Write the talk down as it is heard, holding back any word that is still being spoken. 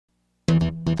You're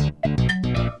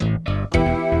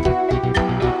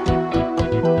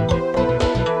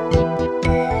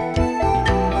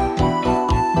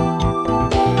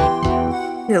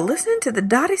listening to the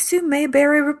Dottie Sue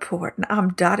Mayberry Report, and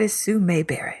I'm Dottie Sue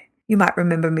Mayberry. You might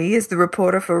remember me as the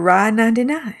reporter for Rye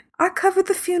 99. I covered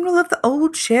the funeral of the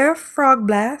old Sheriff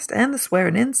Frogblast and the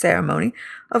swearing-in ceremony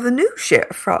of the new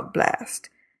Sheriff Frogblast.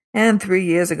 And 3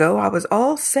 years ago, I was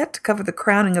all set to cover the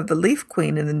crowning of the Leaf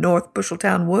Queen in the North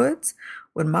Busheltown Woods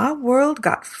when my world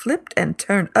got flipped and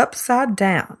turned upside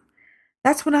down.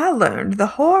 That's when I learned the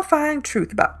horrifying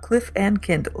truth about Cliff and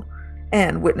Kendall,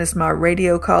 and witnessed my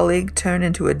radio colleague turn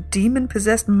into a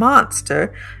demon-possessed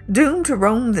monster doomed to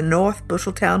roam the North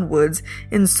Busheltown woods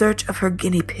in search of her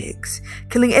guinea pigs,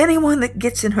 killing anyone that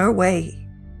gets in her way.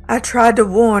 I tried to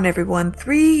warn everyone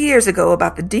 3 years ago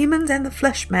about the demons and the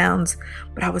flesh mounds,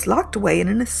 but I was locked away in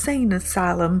an insane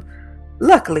asylum.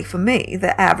 Luckily for me,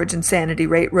 the average insanity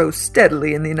rate rose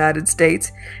steadily in the United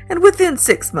States, and within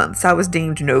 6 months I was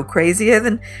deemed no crazier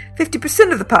than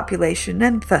 50% of the population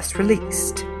and thus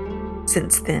released.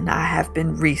 Since then, I have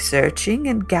been researching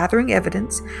and gathering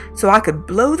evidence so I could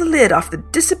blow the lid off the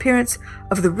disappearance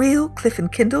of the real Cliff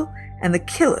and Kendall and the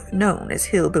killer known as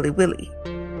Hillbilly Willie.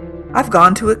 I've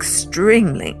gone to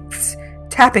extreme lengths,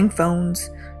 tapping phones,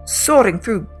 sorting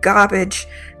through garbage,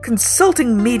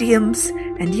 consulting mediums,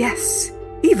 and yes,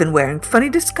 even wearing funny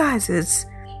disguises.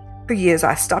 For years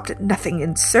I stopped at nothing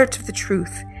in search of the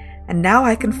truth, and now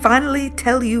I can finally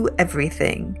tell you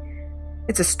everything.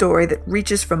 It's a story that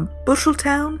reaches from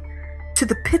Busheltown to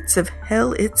the pits of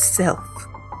hell itself.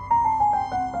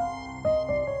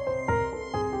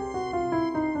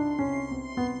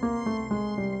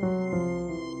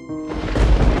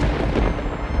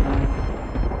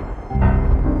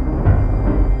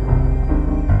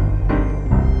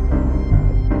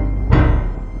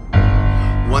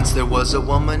 Once there was a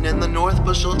woman in the North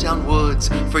Busheltown woods.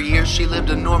 For years she lived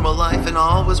a normal life and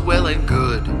all was well and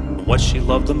good. What she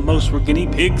loved the most were guinea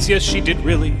pigs, yes she did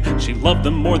really. She loved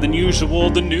them more than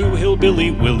usual, the new Hillbilly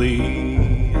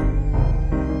Willie.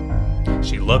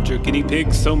 She loved her guinea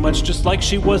pigs so much, just like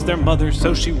she was their mother,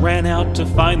 so she ran out to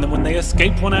find them when they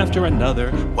escaped one after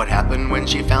another. What happened when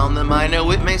she found them? I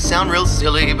know it may sound real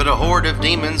silly, but a horde of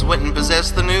demons went and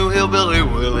possessed the new Hillbilly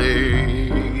Willie.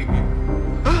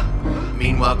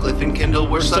 Meanwhile, Cliff and Kendall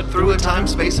were stuck through a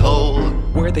time-space hole.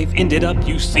 Where they've ended up,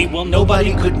 you see, well,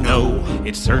 nobody could know.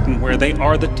 It's certain where they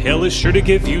are, the tale is sure to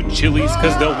give you chillies,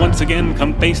 cause they'll once again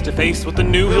come face to face with the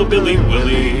new Hillbilly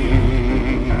Willie.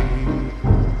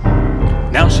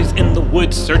 Now she's in the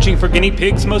woods, searching for guinea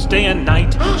pigs most day and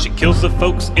night. She kills the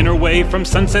folks in her way from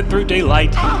sunset through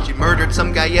daylight. She murdered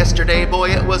some guy yesterday,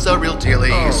 boy, it was a real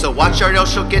dealie. So watch out,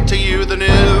 else she'll get to you, the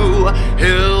new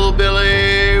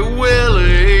Hillbilly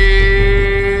Willie.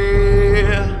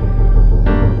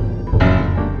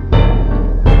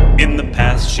 In the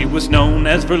past, she was known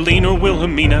as Verlene or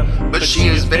Wilhelmina. But she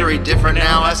is very different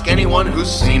now, ask anyone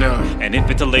who's seen her. And if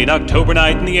it's a late October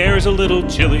night and the air's a little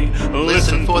chilly,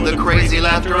 listen for the crazy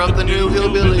laughter of the new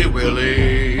Hillbilly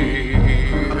Willie.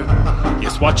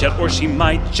 Yes, watch out or she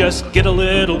might just get a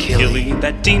little killy.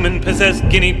 That demon-possessed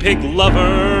guinea pig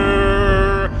lover.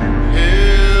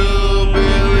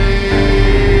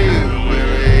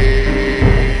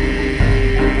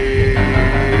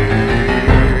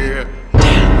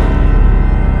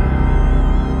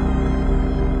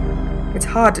 It's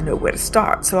hard to know where to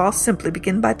start, so I'll simply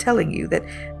begin by telling you that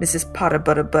Mrs. Potter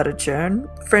Butter Butterchurn,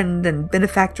 friend and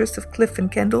benefactress of Cliff and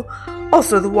Kendall,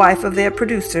 also the wife of their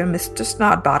producer, Mr.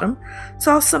 Snodbottom,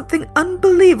 saw something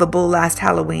unbelievable last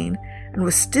Halloween and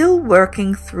was still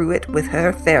working through it with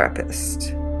her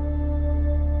therapist.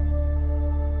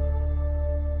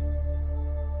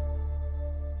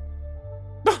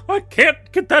 I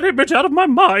can't get that image out of my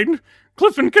mind.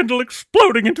 Cliff and Kendall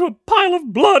exploding into a pile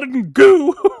of blood and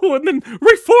goo, and then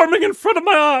reforming in front of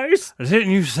my eyes.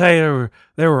 Didn't you say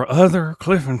there were other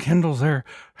Cliff and Kendalls there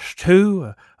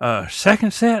too?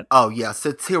 Second set? Oh yes,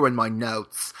 it's here in my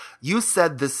notes. You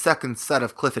said this second set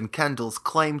of Cliff and Kendalls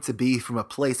claimed to be from a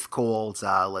place called,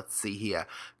 let's see here,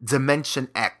 Dimension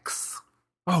X.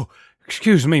 Oh,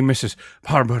 excuse me, Mrs.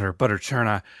 Potter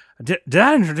Butterchurn. Did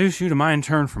I introduce you to my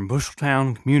intern from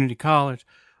Busheltown Community College?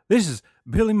 This is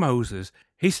Billy Moses.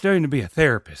 He's studying to be a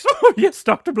therapist. Oh, yes,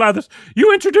 Dr. Blathers.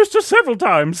 You introduced us several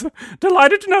times.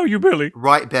 Delighted to know you, Billy.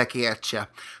 Right back at you.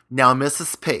 Now,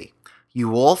 Mrs. P.,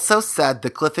 you also said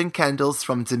the Cliff and Kendalls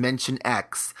from Dimension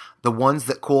X, the ones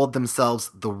that called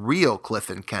themselves the real Cliff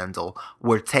and Kendall,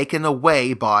 were taken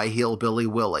away by Hillbilly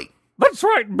Willie. That's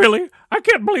right, Billy. I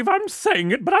can't believe I'm saying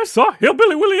it, but I saw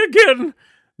Hillbilly Willie again.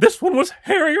 This one was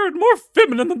hairier and more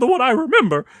feminine than the one I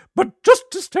remember, but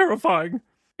just as terrifying.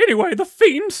 Anyway, the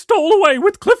fiend stole away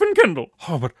with Cliff and Kendall.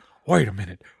 Oh, but wait a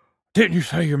minute. Didn't you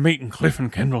say you're meeting Cliff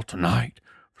and Kendall tonight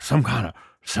for some kind of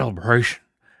celebration?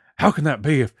 How can that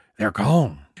be if they're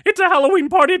gone? It's a Halloween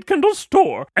party at Kendall's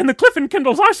store, and the Cliff and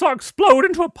Kendalls I saw explode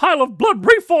into a pile of blood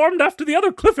reformed after the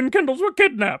other Cliff and Kendalls were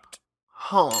kidnapped.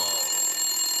 Huh.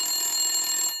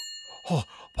 Oh,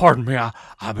 pardon me, I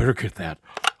better get that.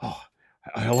 Oh,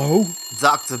 hello?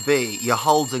 Dr. B, you're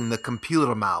holding the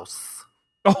computer mouse.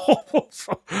 Oh,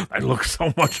 they look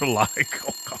so much alike.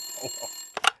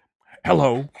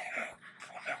 Hello?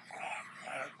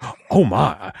 Oh,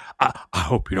 my. I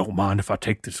hope you don't mind if I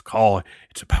take this call.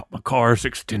 It's about my car's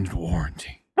extended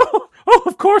warranty. Oh,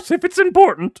 of course, if it's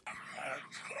important.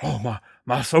 Oh,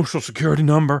 my social security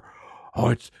number.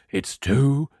 Oh, it's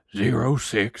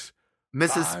 206.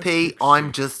 Mrs. P,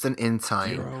 I'm just an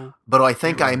intern, but I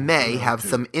think I may have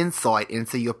some insight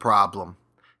into your problem.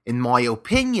 In my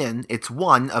opinion, it's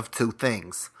one of two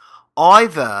things.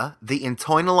 Either the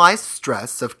internalized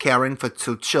stress of caring for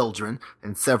two children,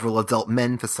 and several adult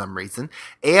men for some reason,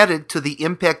 added to the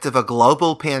impact of a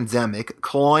global pandemic,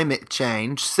 climate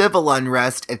change, civil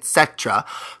unrest, etc.,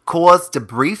 caused a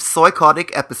brief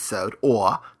psychotic episode,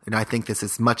 or, and I think this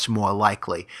is much more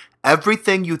likely,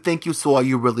 everything you think you saw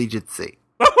you really did see.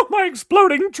 Oh, my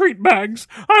exploding treat bags!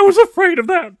 I was afraid of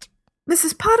that!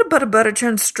 Mrs. Potter Butter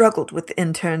Butterchurn struggled with the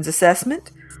intern's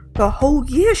assessment. For a whole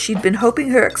year she'd been hoping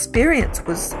her experience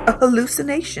was a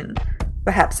hallucination,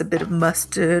 perhaps a bit of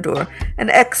mustard or an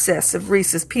excess of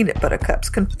Reese's peanut butter cups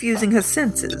confusing her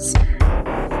senses.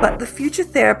 But the future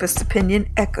therapist's opinion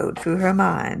echoed through her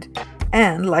mind,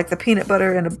 and like the peanut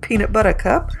butter in a peanut butter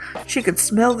cup, she could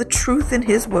smell the truth in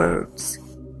his words.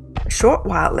 A short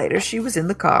while later, she was in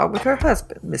the car with her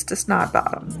husband, Mr.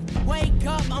 Snodbottom. Wake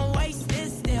up, I'm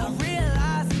wasted still.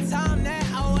 Realize the time that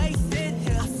I wasted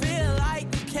here. I feel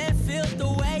like you can't feel the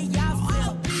way I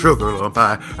feel. Sugar Lump,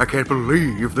 I can't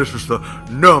believe this is the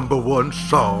 #1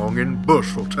 song in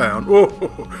Busheltown. Oh,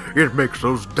 it makes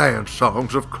those dance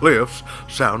songs of Cliff's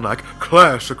sound like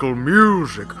classical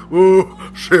music.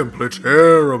 Oh, simply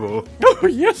terrible. Oh,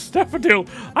 yes, Daffodil.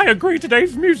 I agree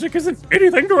today's music isn't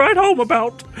anything to write home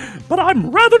about, but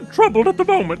I'm rather troubled at the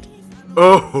moment.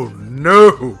 Oh,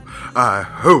 no. I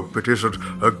hope it isn't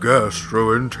a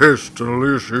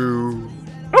gastrointestinal issue.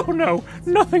 Oh, no,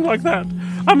 nothing like that.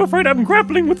 I'm afraid I'm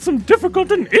grappling with some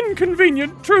difficult and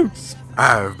inconvenient truths.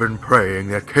 I've been praying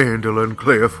that Kendall and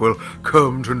Cliff will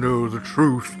come to know the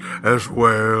truth as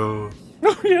well.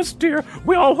 Oh, yes, dear.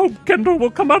 We all hope Kendall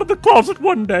will come out of the closet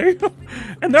one day.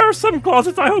 And there are some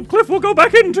closets I hope Cliff will go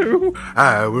back into.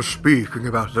 I was speaking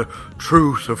about the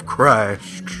truth of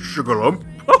Christ, Sugar Lump.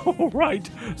 Oh, right.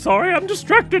 Sorry, I'm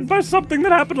distracted by something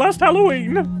that happened last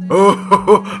Halloween.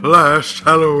 Oh, last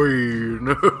Halloween.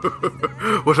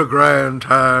 What a grand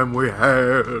time we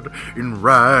had in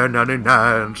Rye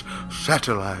 99's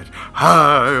satellite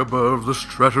high above the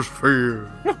stratosphere.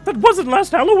 That wasn't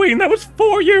last Halloween. That was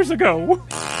 4 years ago.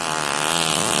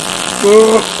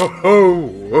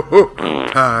 Oh,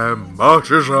 time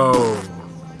marches on.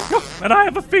 And I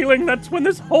have a feeling that's when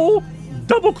this whole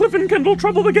double Cliff and Kendall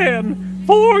trouble began.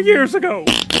 4 years ago.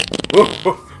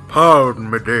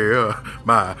 Pardon me, dear.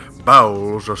 My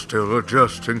bowels are still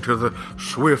adjusting to the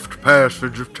swift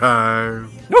passage of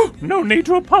time. No need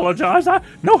to apologize. I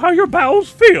know how your bowels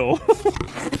feel.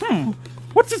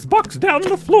 What's this box down on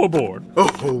the floorboard?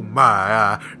 Oh, my,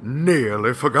 I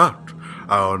nearly forgot.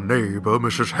 Our neighbor,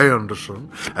 Mrs.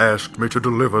 Henderson, asked me to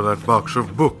deliver that box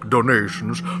of book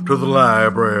donations to the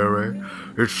library.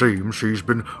 It seems she's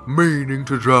been meaning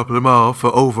to drop them off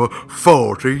for over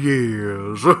 40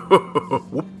 years.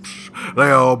 Whoops.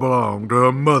 They all belong to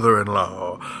her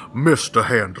mother-in-law, Mr.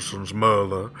 Henderson's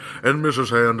mother, and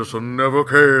Mrs. Henderson never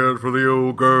cared for the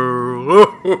old girl.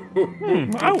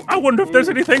 I wonder if there's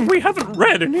anything we haven't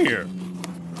read in here.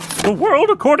 The World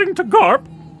According to Garp,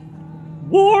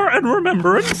 War and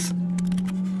Remembrance,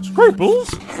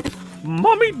 Scruples,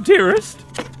 Mommy Dearest,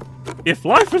 If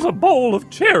Life is a Bowl of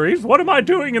Cherries, What Am I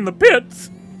Doing in the Pits?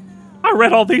 I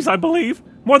read all these, I believe,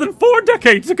 more than 4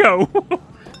 decades ago.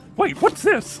 Wait, what's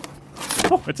this?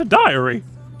 Oh, it's a diary.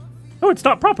 Oh, it's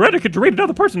not proper etiquette to read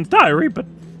another person's diary, but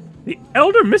the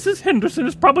elder Mrs. Henderson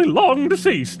is probably long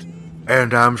deceased.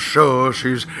 And I'm sure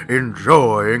she's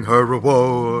enjoying her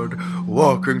reward,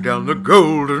 walking down the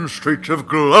golden streets of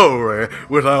glory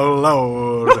with our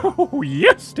Lord. Oh,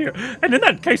 yes, dear. And in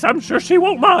that case, I'm sure she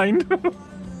won't mind.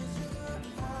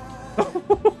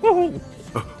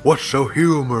 What's so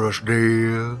humorous,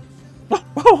 dear?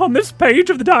 Oh, on this page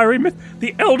of the diary,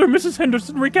 the elder Mrs.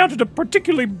 Henderson recounted a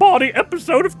particularly bawdy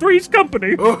episode of Three's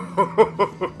Company.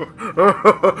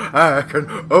 I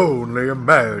can only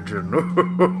imagine.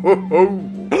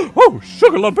 Oh,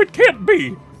 Sugarlump, it can't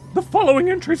be! The following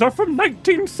entries are from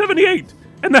 1978,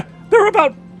 and they're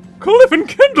about Cliff and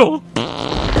Kendall.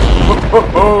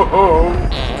 Oh,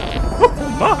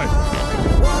 my.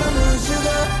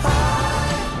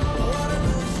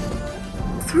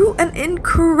 Through an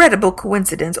incredible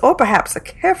coincidence, or perhaps a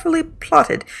carefully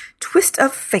plotted twist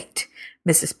of fate,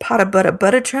 Mrs. Potter Butter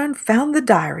Butterchurn found the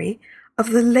diary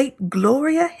of the late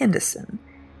Gloria Henderson.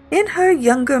 In her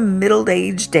younger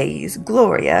middle-aged days,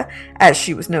 Gloria, as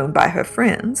she was known by her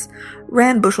friends,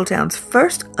 ran Busheltown's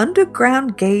first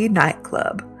underground gay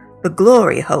nightclub, the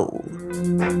Glory Hole.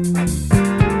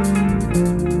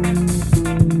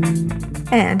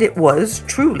 And it was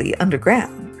truly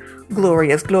underground.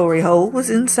 Gloria's glory hole was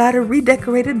inside a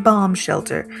redecorated bomb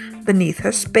shelter beneath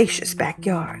her spacious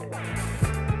backyard.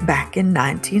 Back in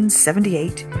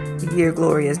 1978, the year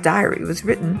Gloria's diary was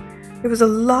written, there was a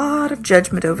lot of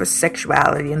judgment over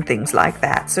sexuality and things like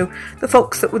that, so the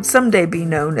folks that would someday be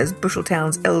known as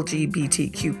Busheltown's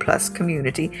LGBTQ+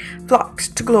 community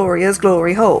flocked to Gloria's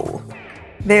glory hole.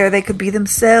 There they could be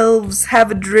themselves,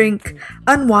 have a drink,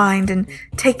 unwind, and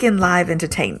take in live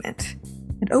entertainment.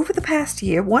 And over the past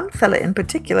year, one fella in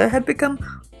particular had become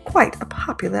quite a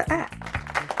popular act.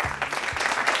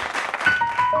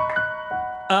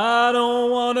 I don't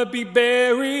want to be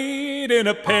buried in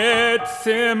a pet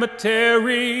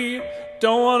cemetery.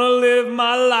 Don't want to live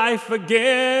my life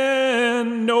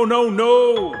again. No, no,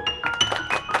 no.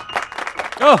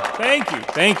 Oh, thank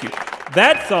you.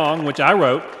 That song, which I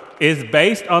wrote, is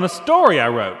based on a story I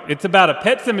wrote. It's about a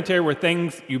pet cemetery where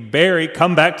things you bury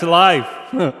come back to life.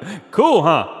 Cool,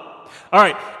 huh? All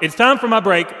right, it's time for my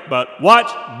break, but watch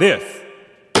this.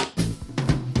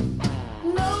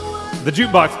 The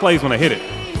jukebox plays when I hit it.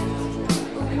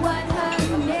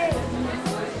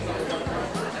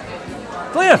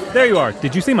 Cliff, there you are.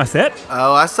 Did you see my set?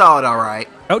 Oh, I saw it all right.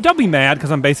 Oh, don't be mad,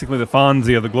 because I'm basically the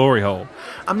Fonzie of the glory hole.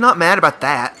 I'm not mad about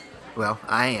that. Well,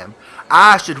 I am.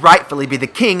 I should rightfully be the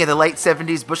king of the late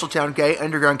 70s Busheltown gay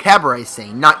underground cabaret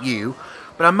scene, not you.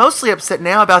 But I'm mostly upset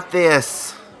now about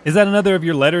this. Is that another of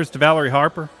your letters to Valerie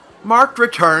Harper? Marked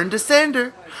return to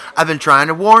sender. I've been trying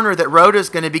to warn her that Rhoda's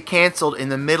going to be canceled in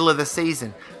the middle of the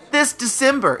season. This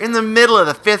December, in the middle of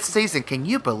the 5th season. Can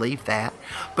you believe that?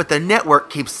 But the network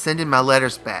keeps sending my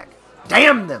letters back.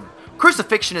 Damn them!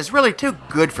 Crucifixion is really too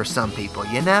good for some people,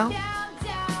 you know?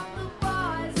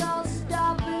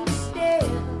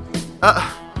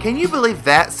 Can you believe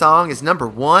that song is number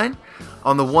 1?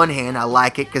 On the one hand, I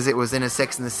like it because it was in a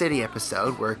Sex and the City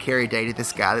episode where Carrie dated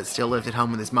this guy that still lived at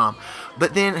home with his mom.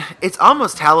 But then, it's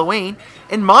almost Halloween,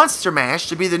 and Monster Mash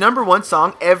should be the number 1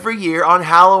 song every year on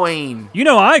Halloween. You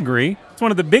know, I agree. It's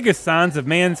one of the biggest signs of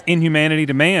man's inhumanity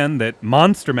to man that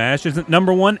Monster Mash isn't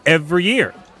number 1 every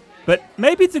year. But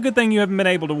maybe it's a good thing you haven't been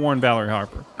able to warn Valerie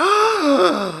Harper.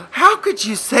 How could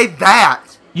you say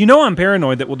that? You know I'm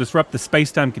paranoid that we'll disrupt the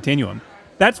space-time continuum.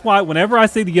 That's why whenever I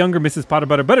see the younger Mrs. Potter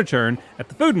Butter Butterchurn at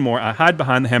the Food and More, I hide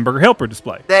behind the Hamburger Helper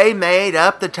display. They made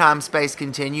up the time-space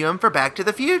continuum for Back to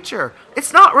the Future.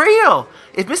 It's not real.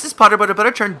 If Mrs. Potter Butter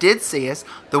Butterchurn did see us,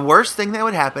 the worst thing that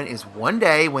would happen is one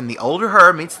day when the older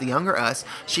her meets the younger us,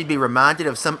 she'd be reminded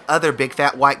of some other big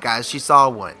fat white guys she saw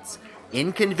once.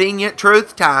 Inconvenient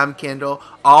truth time, Kendall.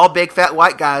 All big fat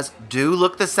white guys do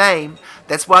look the same.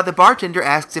 That's why the bartender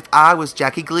asks if I was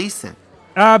Jackie Gleason.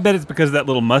 I bet it's because of that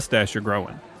little mustache you're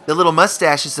growing. The little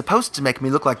mustache is supposed to make me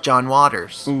look like John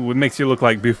Waters. Ooh, it makes you look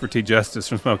like Buford T. Justice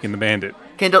from Smokey and the Bandit.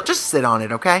 Kendall, just sit on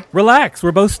it, okay? Relax,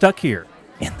 we're both stuck here.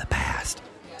 In the past.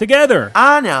 Together.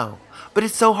 I know, but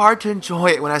it's so hard to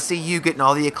enjoy it when I see you getting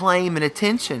all the acclaim and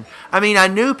attention. I mean, I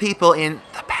knew people in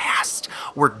the past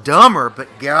were dumber, but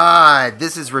God,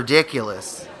 this is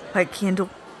ridiculous. Hey, Kendall,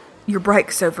 your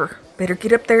break's over. Better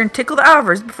get up there and tickle the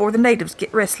ivories before the natives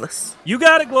get restless. You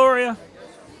got it, Gloria.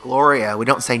 Gloria, we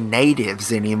don't say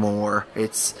natives anymore.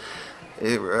 It's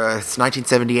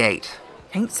 1978.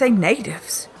 Can't say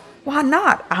natives. Why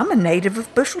not? I'm a native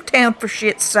of Busheltown, for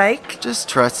shit's sake. Just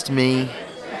trust me.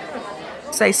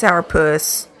 Say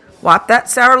sourpuss. Wipe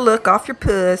that sour look off your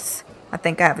puss. I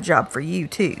think I have a job for you,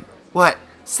 too. What?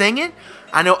 Singing?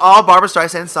 I know all Barbra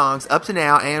Streisand songs up to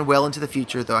now and well into the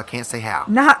future, though I can't say how.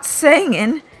 Not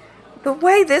singing. The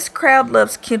way this crowd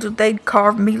loves Kendall, they'd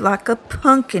carve me like a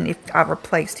pumpkin if I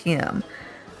replaced him.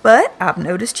 But I've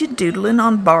noticed you doodling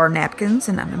on bar napkins,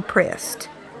 and I'm impressed.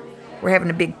 We're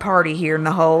having a big party here in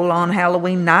the hole on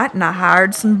Halloween night, and I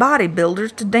hired some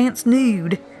bodybuilders to dance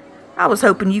nude. I was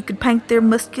hoping you could paint their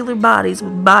muscular bodies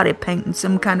with body paint in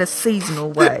some kind of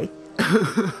seasonal way.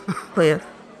 Cliff,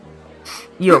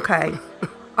 you okay?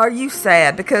 Are you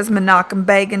sad because Menachem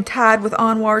Begin tied with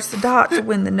Anwar Sadat to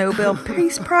win the Nobel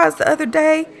Peace Prize the other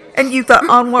day, and you thought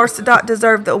Anwar Sadat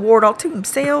deserved the award all to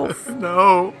himself?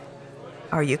 No.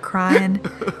 Are you crying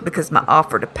because my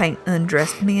offer to paint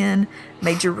undressed men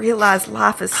made you realize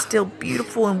life is still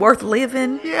beautiful and worth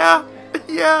living? Yeah,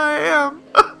 I am.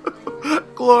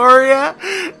 Gloria,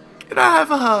 can I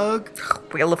have a hug?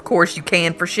 Well, of course you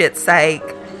can, for shit's sake.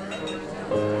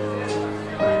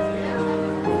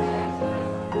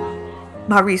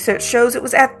 My research shows it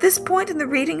was at this point in the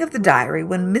reading of the diary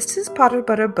when Mrs. Potter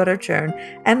Butter Butterchurn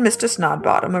and Mr.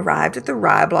 Snodbottom arrived at the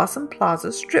Rye Blossom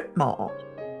Plaza strip mall.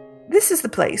 This is the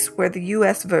place where the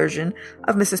U.S. version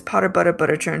of Mrs. Potter Butter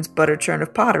Butterchurn's Butter Churn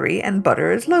of Pottery and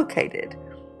Butter is located.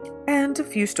 And a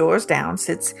few stores down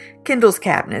sits Kendall's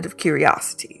Cabinet of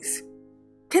Curiosities.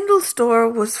 Kendall's store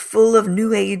was full of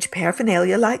New Age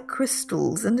paraphernalia like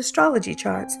crystals and astrology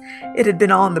charts. It had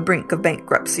been on the brink of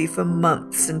bankruptcy for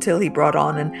months until he brought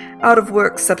on an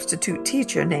out-of-work substitute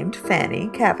teacher named Fanny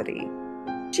Cavity.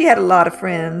 She had a lot of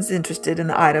friends interested in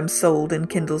the items sold in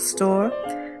Kendall's store,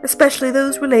 especially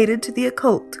those related to the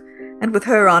occult, and with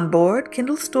her on board,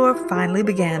 Kendall's store finally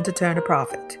began to turn a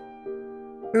profit.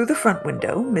 Through the front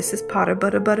window, Mrs. Potter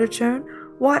Butter Butterchurn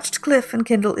watched Cliff and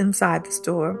Kendall inside the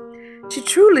store. She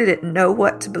truly didn't know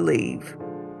what to believe.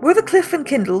 Were the Cliff and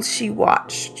Kendalls she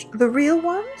watched the real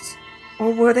ones,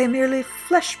 or were they merely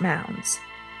flesh mounds?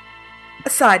 A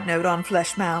side note on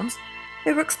flesh mounds.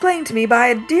 They were explained to me by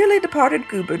a dearly departed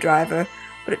goober driver,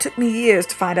 but it took me years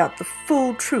to find out the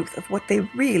full truth of what they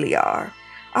really are.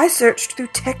 I searched through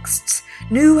texts,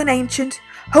 new and ancient,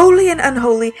 holy and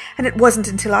unholy, and it wasn't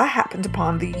until I happened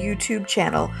upon the YouTube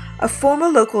channel of former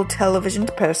local television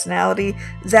personality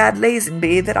Zad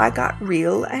Lazenby that I got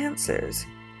real answers.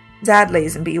 Zad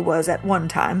Lazenby was at one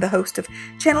time the host of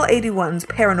Channel 81's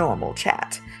Paranormal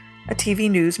Chat, a TV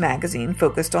news magazine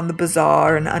focused on the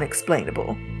bizarre and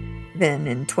unexplainable. Then,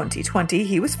 in 2020,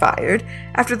 he was fired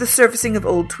after the surfacing of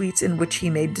old tweets in which he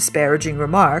made disparaging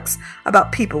remarks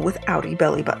about people with outie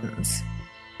belly buttons.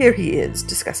 Here he is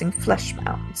discussing flesh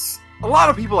mounds. A lot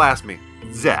of people ask me,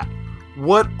 Zach,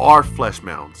 what are flesh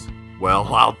mounds?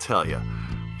 Well, I'll tell you.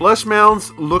 Flesh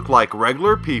mounds look like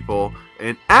regular people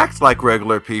and act like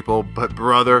regular people, but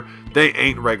brother, they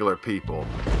ain't regular people.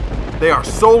 They are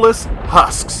soulless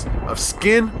husks of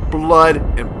skin, blood,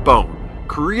 and bone,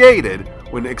 created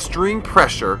when extreme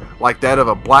pressure, like that of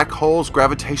a black hole's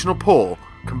gravitational pull,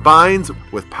 combines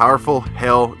with powerful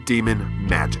hell demon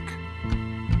magic.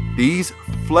 These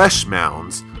flesh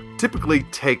mounds typically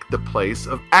take the place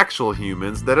of actual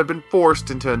humans that have been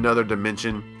forced into another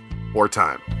dimension or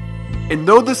time. And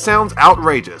though this sounds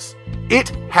outrageous, it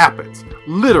happens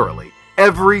literally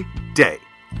every day.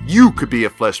 You could be a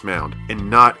flesh mound and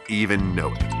not even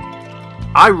know it.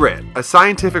 I read a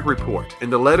scientific report in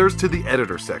the letters to the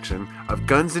editor section of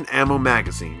Guns and Ammo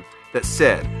magazine that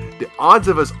said the odds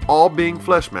of us all being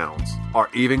flesh mounds are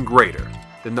even greater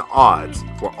than the odds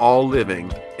we're all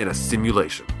living in a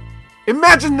simulation.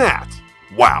 Imagine that!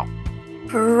 Wow.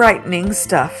 Frightening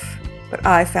stuff. But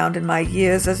I found in my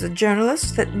years as a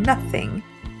journalist that nothing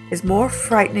is more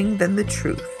frightening than the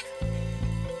truth.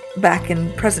 Back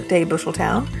in present-day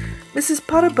Busheltown, Mrs.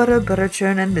 Potter Butter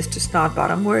Butterchurn and Mr.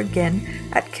 Snodbottom were again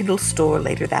at Kendall's store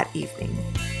later that evening,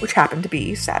 which happened to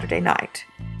be Saturday night,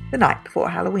 the night before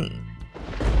Halloween.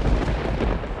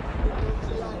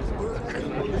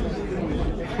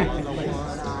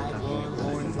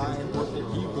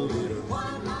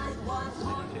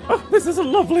 Oh, this is a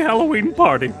lovely Halloween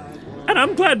party, and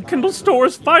I'm glad Kendall's store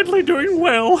is finally doing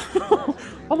well.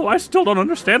 Although I still don't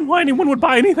understand why anyone would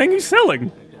buy anything he's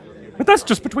selling. But that's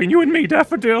just between you and me,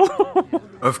 Daffodil.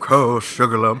 Of course,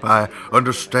 Sugarlump, I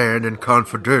understand and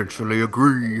confidentially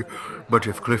agree. But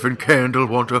if Cliff and Kendall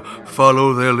want to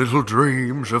follow their little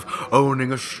dreams of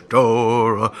owning a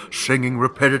store or singing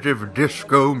repetitive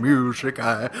disco music,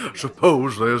 I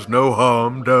suppose there's no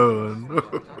harm done.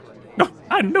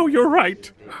 I know you're right.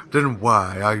 Then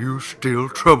why are you still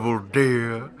troubled,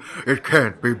 dear? It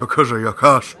can't be because of your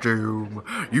costume.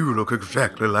 You look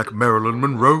exactly like Marilyn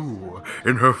Monroe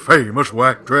in her famous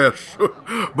white dress.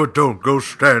 But don't go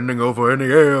standing over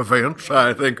any air vents.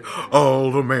 I think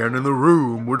all the men in the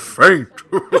room would faint.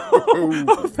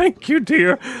 Oh, thank you,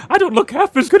 dear. I don't look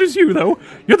half as good as you, though.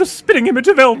 You're the spitting image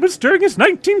of Elvis during his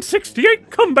 1968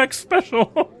 comeback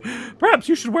special. Perhaps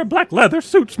you should wear black leather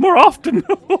suits more often.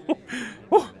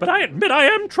 Oh, but I admit I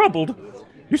am troubled.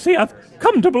 You see, I've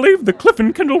come to believe the Cliff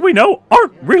and Kendall we know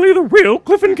aren't really the real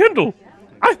Cliff and Kendall.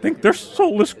 I think they're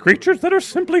soulless creatures that are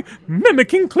simply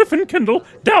mimicking Cliff and Kendall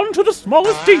down to the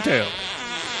smallest detail.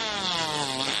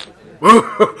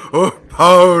 Oh,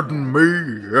 pardon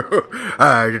me.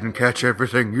 I didn't catch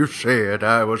everything you said.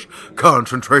 I was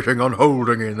concentrating on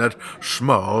holding in that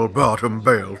small bottom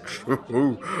belt.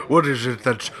 What is it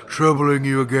that's troubling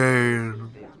you again?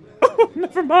 Oh,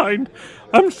 never mind.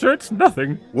 I'm sure it's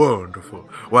nothing. Wonderful.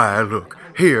 Why, look,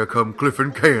 here come Cliff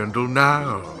and Kendall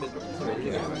now.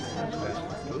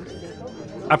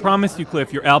 I promise you,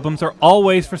 Cliff, your albums are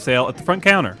always for sale at the front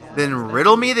counter. Then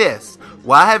riddle me this.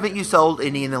 Why haven't you sold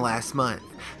any in the last month?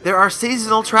 There are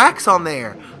seasonal tracks on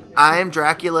there. I Am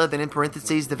Dracula, then in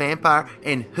parentheses, The Vampire,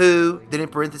 and Who, then in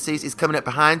parentheses, is coming up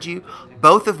behind you.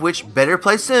 Both of which better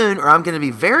play soon, or I'm going to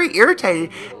be very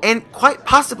irritated and quite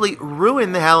possibly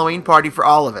ruin the Halloween party for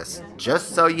all of us.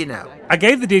 Just so you know. I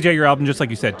gave the DJ your album just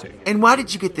like you said to. And why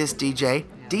did you get this, DJ?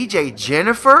 DJ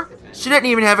Jennifer? She doesn't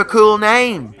even have a cool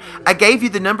name. I gave you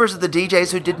the numbers of the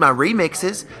DJs who did my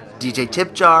remixes. DJ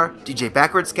Tip Jar, DJ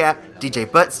Backwards Cap,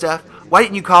 DJ Butt Stuff. Why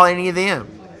didn't you call any of them?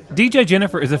 DJ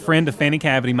Jennifer is a friend of Fanny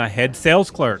Cavity, my head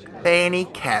sales clerk. Fanny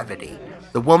Cavity,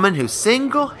 the woman who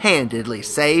single-handedly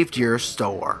saved your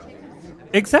store.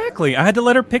 Exactly. I had to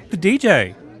let her pick the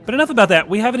DJ. But enough about that.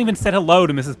 We haven't even said hello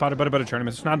to Mrs. Potter Butterbutterchurn and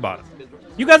Mr. Snodbottom.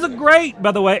 You guys look great,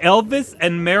 by the way. Elvis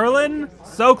and Marilyn,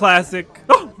 so classic.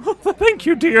 Oh, thank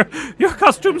you, dear. Your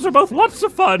costumes are both lots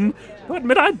of fun. I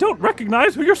admit I don't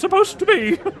recognize who you're supposed to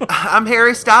be. I'm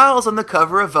Harry Styles on the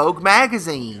cover of Vogue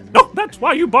magazine. Oh, that's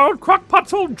why you borrowed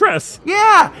Crockpot's old dress.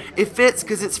 Yeah, it fits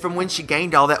because it's from when she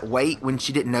gained all that weight when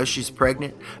she didn't know she was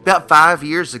pregnant. About 5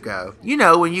 years ago. You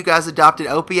know, when you guys adopted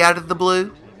Opie out of the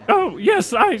blue? Oh,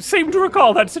 yes, I seem to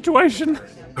recall that situation.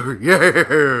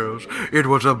 Yes, it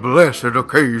was a blessed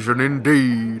occasion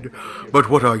indeed. But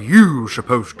what are you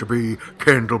supposed to be,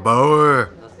 Kendall boy?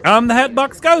 I'm the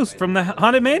Hatbox Ghost from the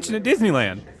Haunted Mansion at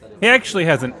Disneyland. He actually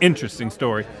has an interesting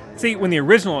story. See, when the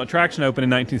original attraction opened in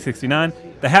 1969,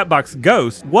 the Hatbox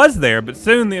Ghost was there, but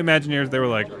soon the Imagineers, they were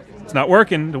like, it's not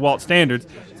working to Walt standards,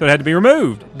 so it had to be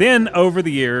removed. Then, over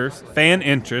the years, fan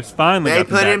interest finally They got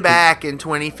put him back. back in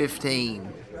 2015.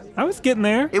 I was getting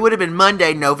there. It would have been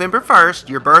Monday, November 1st,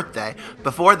 your birthday,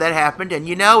 before that happened, and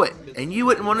you know it. And you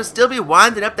wouldn't want to still be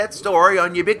winding up that story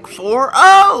on your big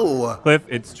 4-0. Cliff,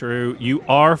 it's true. You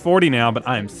are 40 now, but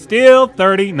I am still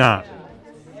 39.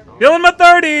 Still in my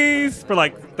 30s for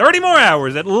like 30 more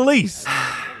hours at least.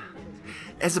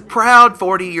 As a proud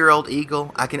 40-year-old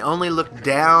eagle, I can only look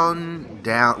down,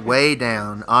 way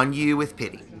down on you with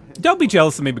pity. Don't be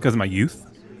jealous of me because of my youth.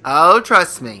 Oh,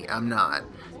 trust me, I'm not.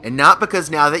 And not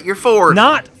because now that you're 40.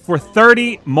 Not for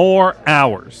 30 more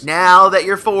hours. Now that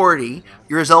you're 40,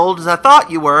 you're as old as I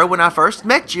thought you were when I first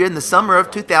met you in the summer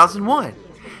of 2001.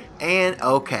 And,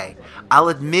 okay, I'll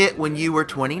admit when you were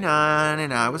 29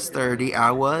 and I was 30,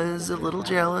 I was a little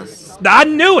jealous. I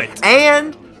knew it!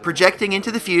 And projecting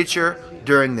into the future,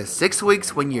 during the 6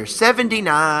 weeks when you're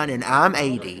 79 and I'm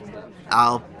 80,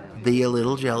 I'll be a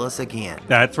little jealous again.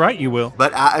 That's right, you will.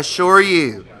 But I assure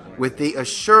you, with the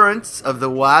assurance of the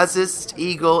wisest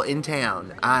eagle in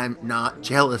town, I'm not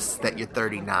jealous that you're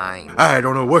 39. I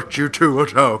don't know what you two are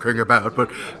talking about, but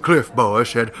Cliff Boy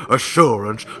said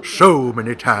assurance so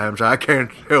many times I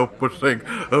can't help but think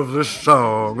of this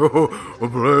song. Oh,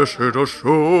 blessed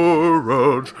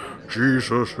assurance,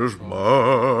 Jesus is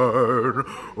mine.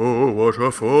 Oh, what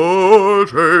a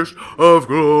foretaste of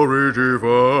glory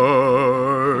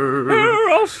divine.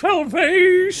 Our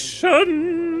salvation,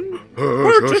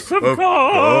 purchase of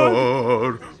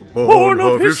God, born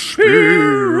of His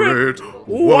Spirit,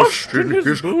 washed in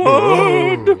His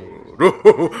blood.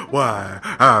 Oh, why,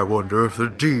 I wonder if the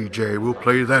DJ will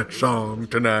play that song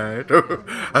tonight.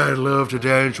 I'd love to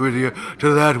dance with you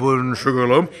to that one, Sugar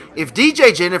Lump. If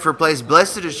DJ Jennifer plays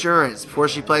Blessed Assurance before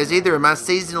she plays either of my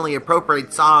seasonally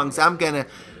appropriate songs, I'm gonna...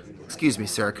 Excuse me,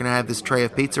 sir, can I have this tray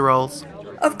of pizza rolls?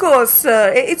 Of course,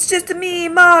 sir. It's just me,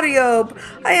 Mario.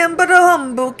 I am but a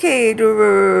humble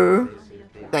caterer.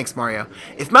 Thanks, Mario.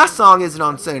 If my song isn't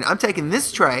on soon, I'm taking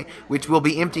this tray, which will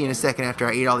be empty in a second after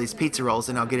I eat all these pizza rolls,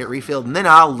 and I'll get it refilled, and then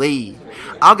I'll leave.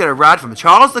 I'll get a ride from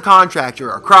Charles the Contractor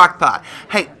or Crockpot.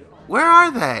 Hey, where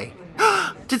are they?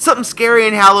 Did something scary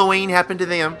in Halloween happen to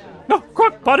them? No,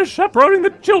 Crockpot is chaperoning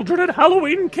the children at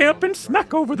Halloween camp in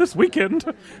Smackover this weekend.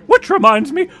 Which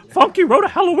reminds me, Funky wrote a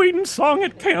Halloween song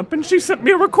at camp, and she sent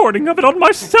me a recording of it on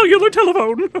my cellular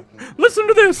telephone. Listen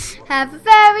to this. Have a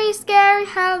very scary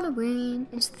Halloween.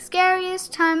 It's the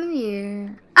scariest time of the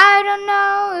year. I don't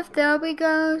know if there'll be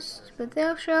ghosts, but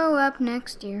they'll show up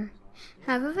next year.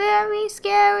 Have a very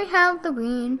scary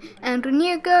Halloween, and when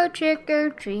you go trick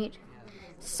or treat,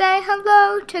 Say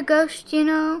hello to Ghost, you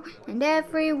know, and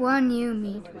everyone you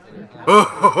meet.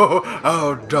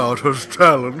 Our daughter's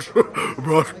talents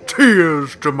brought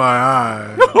tears to my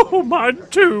eyes. Oh, mine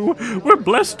too. We're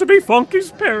blessed to be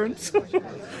Funky's parents.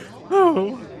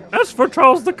 Oh, as for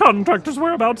Charles the contractor's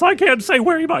whereabouts, I can't say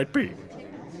where he might be.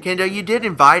 Kendall, you did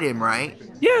invite him, right?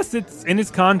 Yes, it's in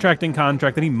his contract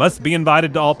that he must be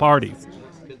invited to all parties.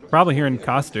 Probably here in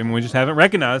costume, we just haven't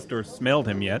recognized or smelled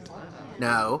him yet.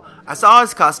 No, I saw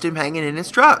his costume hanging in his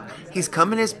truck. He's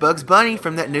coming as Bugs Bunny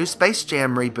from that new Space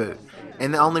Jam reboot.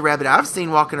 And the only rabbit I've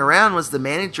seen walking around was the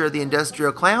manager of the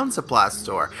Industrial Clown Supply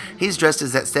Store. He's dressed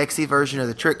as that sexy version of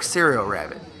the Trick cereal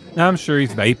rabbit. I'm sure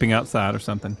he's vaping outside or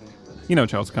something. You know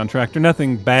Charles the Contractor,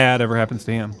 nothing bad ever happens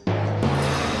to him.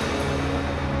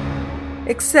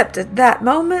 Except at that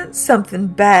moment, something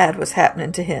bad was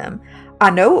happening to him. I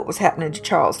know what was happening to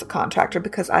Charles the Contractor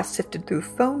because I sifted through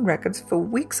phone records for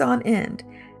weeks on end.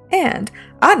 And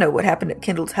I know what happened at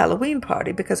Kendall's Halloween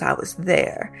party because I was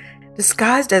there.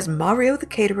 Disguised as Mario the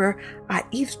Caterer, I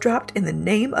eavesdropped in the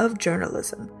name of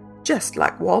journalism, just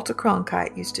like Walter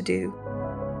Cronkite used to do.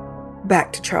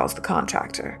 Back to Charles the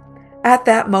Contractor. At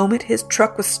that moment, his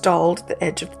truck was stalled at the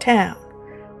edge of the town,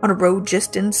 on a road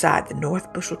just inside the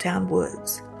North Busheltown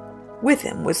woods. With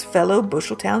him was fellow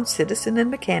Busheltown citizen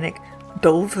and mechanic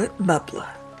Dolvert Mubbler.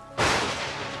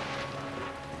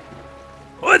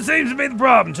 What seems to be the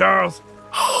problem, Charles?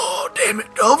 Oh, damn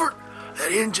it, Dover.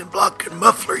 That engine block and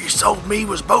muffler you sold me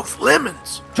was both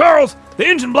lemons. Charles, the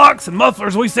engine blocks and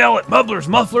mufflers we sell at Mubbler's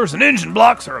Mufflers and Engine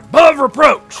Blocks are above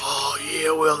reproach. Oh,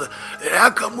 yeah, well, then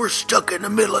how come we're stuck in the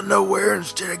middle of nowhere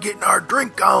instead of getting our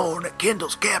drink on at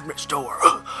Kendall's cabinet store?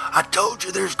 I told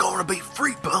you there's going to be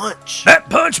free punch. That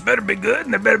punch better be good,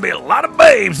 and there better be a lot of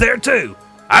babes there, too.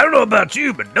 I don't know about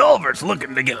you, but Dolvert's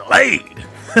looking to get laid.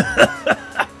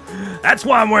 That's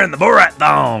why I'm wearing the Borat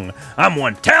thong. I'm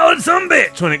one talented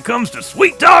sumbitch when it comes to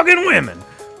sweet-talking women.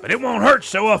 But it won't hurt to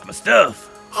show off my stuff.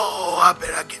 Oh, I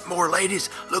bet I get more ladies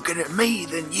looking at me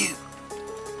than you.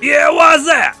 Yeah, why's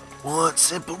that? One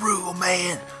simple rule,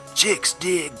 man. Chicks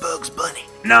dig Bugs Bunny.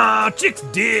 Nah, chicks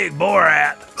dig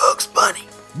Borat. Bugs Bunny.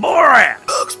 Borat.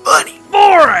 Bugs Bunny.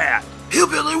 Borat.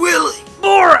 Hillbilly Willie.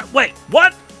 Borat. Wait,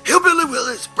 what? Hillbilly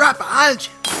Willie's right behind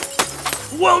you.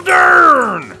 Well,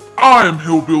 darn. I am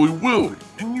Hillbilly Willie,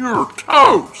 and you're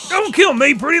toast. Don't kill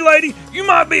me, pretty lady. You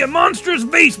might be a monstrous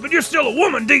beast, but you're still a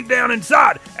woman deep down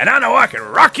inside, and I know I can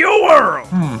rock your world.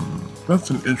 That's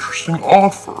an interesting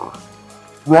offer.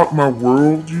 Rock my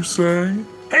world, you say?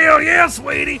 Hell yeah,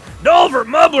 sweetie. Dolvert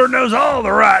Mubbler knows all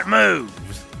the right moves.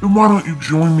 Then why don't you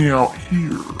join me out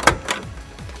here?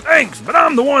 Thanks, but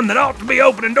I'm the one that ought to be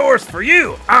opening doors for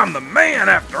you. I'm the man,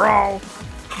 after all.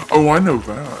 Oh, I know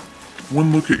that.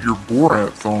 One look at your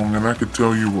Borat thong and I could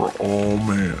tell you were all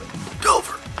men.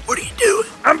 Dover, what are you doing?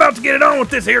 I'm about to get it on with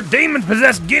this here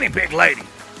demon-possessed guinea pig lady.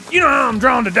 You know how I'm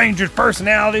drawn to dangerous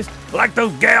personalities? Like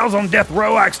those gals on death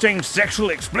row I exchange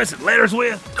sexually explicit letters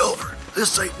with? Dover,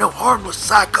 this ain't no harmless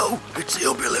psycho. It's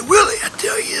Hillbilly Willie, I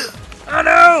tell you. I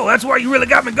know, that's why you really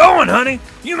got me going, honey.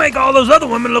 You make all those other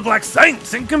women look like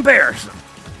saints in comparison.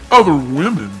 Other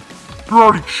women? They're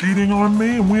already cheating on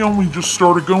me and we only just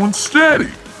started going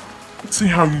steady. Let's see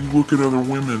how you look at other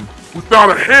women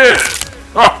without a head.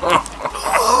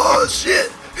 Oh,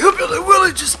 shit. Hillbilly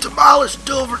Willie just demolished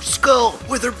Dover's skull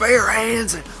with her bare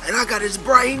hands, and I got his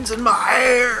brains in my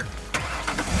hair.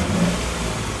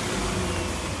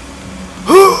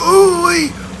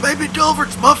 Ooh-wee. Maybe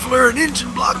Dover's muffler and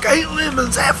engine block ain't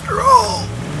lemons after all.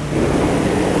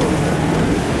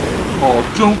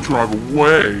 Oh, don't drive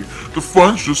away. The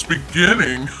fun's just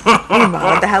beginning.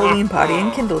 Meanwhile, at the Halloween party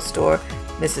in Kendall's store,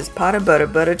 Mrs. Potter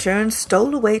Butterchurn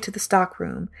stole away to the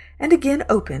stockroom and again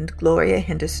opened Gloria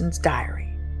Henderson's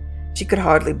diary. She could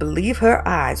hardly believe her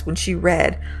eyes when she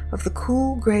read of the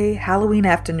cool gray Halloween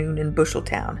afternoon in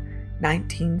Busheltown,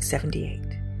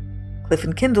 1978. Cliff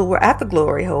and Kendall were at the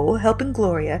glory hole helping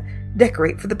Gloria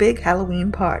decorate for the big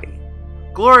Halloween party.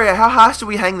 Gloria, how high should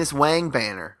we hang this Wang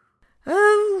banner?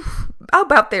 Oh, I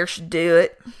about there should do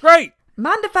it. Great.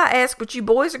 Mind if I ask what you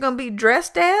boys are going to be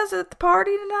dressed as at the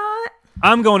party tonight?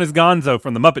 I'm going as Gonzo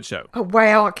from The Muppet Show. Oh,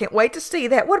 wow, I can't wait to see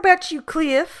that. What about you,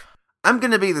 Cliff? I'm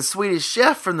going to be the Swedish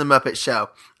chef from The Muppet Show.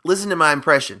 Listen to my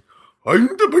impression. Oh,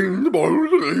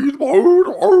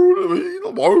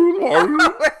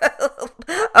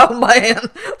 man,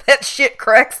 that shit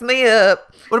cracks me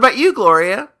up. What about you,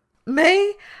 Gloria?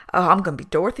 Me? Oh, I'm going to be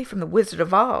Dorothy from The Wizard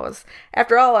of Oz.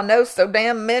 After all, I know so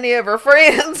damn many of her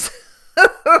friends.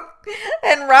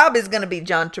 And Robbie's going to be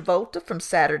John Travolta from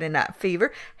Saturday Night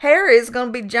Fever. Harry's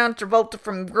going to be John Travolta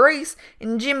from Grease.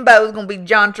 And Jimbo's going to be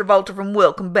John Travolta from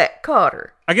Welcome Back, Kotter.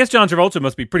 I guess John Travolta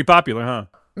must be pretty popular, huh?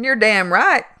 You're damn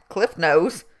right. Cliff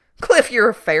knows. Cliff, you're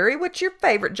a fairy. What's your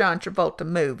favorite John Travolta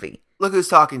movie? Look Who's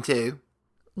Talking To.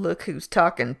 Look Who's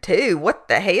Talking To? What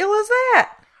the hell is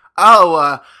that?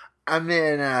 Oh,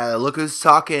 Look Who's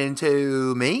Talking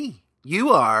To Me.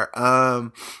 You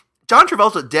are. John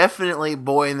Travolta, definitely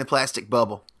Boy in the Plastic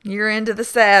Bubble. You're into the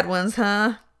sad ones,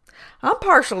 huh? I'm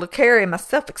partial to Carrie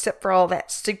myself, except for all that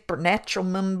supernatural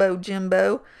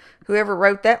mumbo-jumbo. Whoever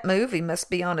wrote that movie must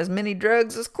be on as many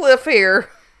drugs as Cliff here.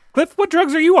 Cliff, what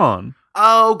drugs are you on?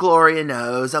 Oh, Gloria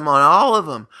knows. I'm on all of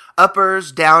them.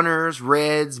 Uppers, downers,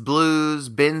 reds, blues,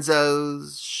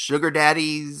 benzos, sugar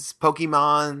daddies,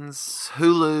 Pokemons,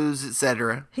 Hulus,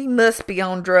 etc. He must be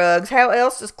on drugs. How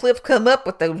else does Cliff come up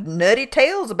with those nutty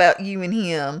tales about you and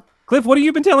him? Cliff, what have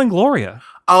you been telling Gloria?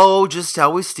 Oh, just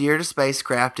how we steered a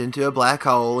spacecraft into a black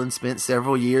hole and spent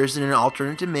several years in an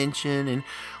alternate dimension. And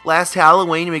last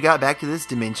Halloween, we got back to this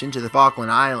dimension, to the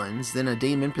Falkland Islands. Then a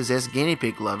demon-possessed guinea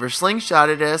pig lover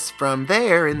slingshotted us from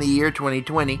there in the year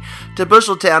 2020 to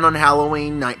Busheltown on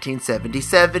Halloween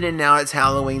 1977. And now it's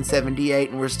Halloween 78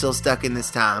 and we're still stuck in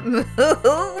this time.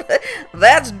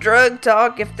 That's drug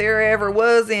talk if there ever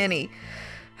was any.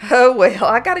 Oh, well,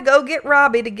 I gotta go get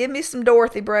Robbie to give me some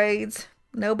Dorothy braids.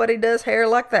 Nobody does hair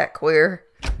like that queer.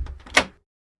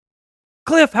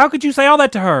 Cliff, how could you say all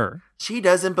that to her? She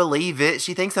doesn't believe it.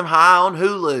 She thinks I'm high on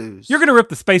Hulus. You're going to rip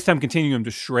the space-time continuum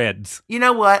to shreds. You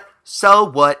know what? So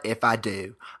what if I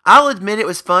do? I'll admit it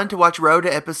was fun to watch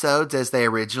Rhoda episodes as they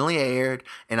originally aired,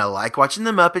 and I like watching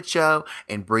The Muppet Show,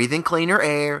 and breathing cleaner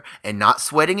air, and not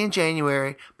sweating in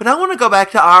January, but I want to go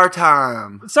back to our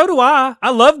time. So do I. I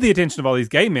love the attention of all these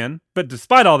gay men, but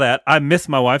despite all that, I miss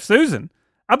my wife, Susan.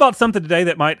 I bought something today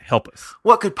that might help us.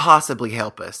 What could possibly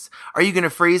help us? Are you going to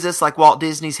freeze us like Walt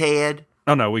Disney's head?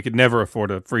 Oh no, we could never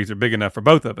afford a freezer big enough for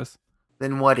both of us.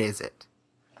 Then what is it?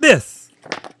 This.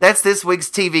 That's this week's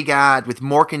TV guide with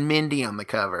Mork and Mindy on the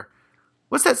cover.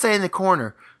 What's that say in the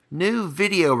corner? New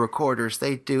video recorders.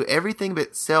 They do everything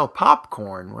but sell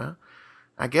popcorn. Well,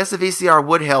 I guess a VCR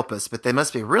would help us, but they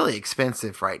must be really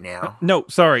expensive right now. No,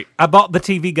 sorry. I bought the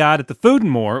TV guide at the Food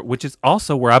and More, which is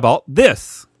also where I bought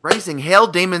this. Raising hell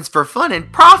demons for fun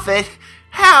and profit?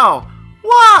 How?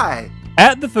 Why?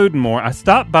 At the Food and More, I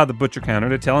stopped by the butcher counter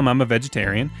to tell him I'm a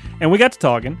vegetarian, and we got to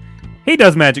talking. He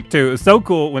does magic too. It was so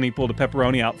cool when he pulled a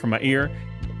pepperoni out from my ear.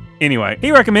 Anyway,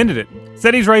 he recommended it.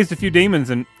 Said he's raised a few demons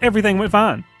and everything went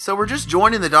fine. So we're just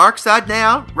joining the dark side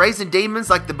now? Raising demons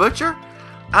like the butcher?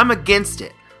 I'm against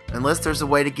it. Unless there's a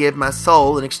way to give my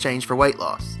soul in exchange for weight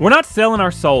loss. We're not selling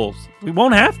our souls. We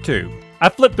won't have to. I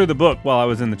flipped through the book while I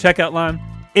was in the checkout line.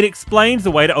 It explains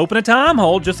the way to open a time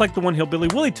hole, just like the one Hillbilly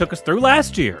Willie took us through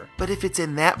last year. But if it's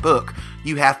in that book,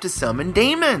 you have to summon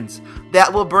demons.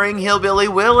 That will bring Hillbilly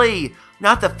Willie,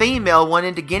 not the female one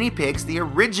into guinea pigs, the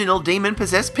original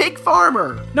demon-possessed pig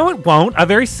farmer. No, it won't. I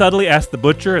very subtly asked the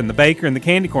butcher and the baker and the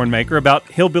candy corn maker about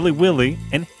Hillbilly Willie,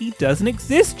 and he doesn't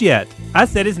exist yet. I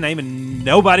said his name and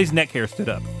nobody's neck hair stood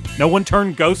up. No one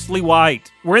turned ghostly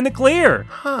white. We're in the clear.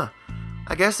 Huh.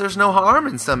 I guess there's no harm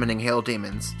in summoning hell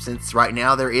demons, since right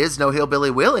now there is no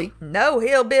Hillbilly Willie. No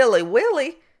Hillbilly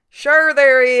Willie? Sure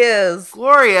there is.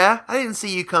 Gloria, I didn't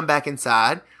see you come back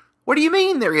inside. What do you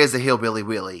mean there is a Hillbilly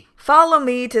Willie? Follow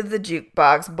me to the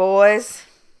jukebox, boys.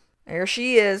 There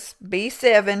she is,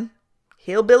 B7,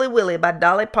 Hillbilly Willie by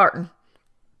Dolly Parton.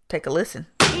 Take a listen.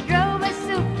 He drove a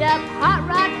souped-up hot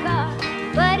rod car,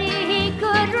 but he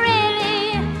could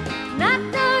really knock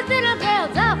those little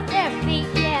girls off their feet,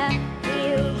 yeah.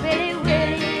 Hillbilly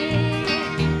Willie,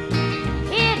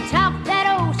 he'd top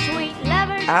that old sweet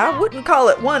lover's... I wouldn't call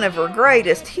it one of her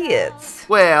greatest hits.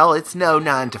 Well, it's no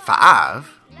 9 to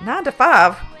 5. 9 to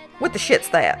 5? What the shit's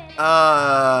that?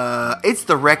 It's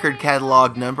the record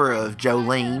catalog number of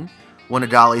Jolene, one of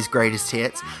Dolly's greatest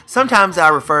hits. Sometimes I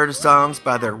refer to songs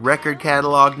by their record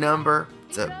catalog number.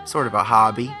 It's a sort of a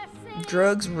hobby.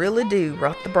 Drugs really do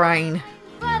rot the brain.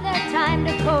 For their time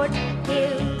to court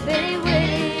Hillbilly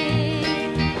Willie.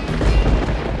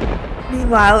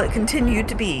 Meanwhile, it continued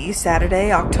to be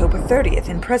Saturday, October 30th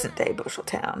in present-day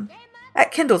Busheltown.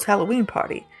 At Kendall's Halloween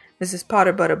party, Mrs.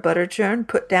 Potter Butterchurn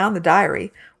put down the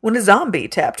diary when a zombie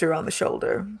tapped her on the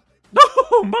shoulder.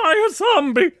 Oh, my, a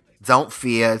zombie! Don't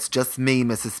fear, it's just me,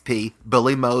 Mrs. P.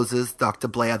 Billy Moses, Dr.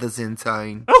 Blathers in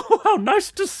town. Oh, how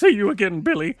nice to see you again,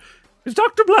 Billy. Is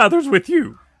Dr. Blathers with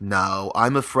you? No,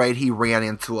 I'm afraid he ran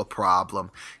into a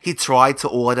problem. He tried to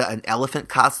order an elephant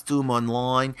costume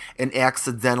online and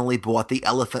accidentally bought the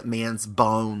Elephant Man's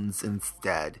bones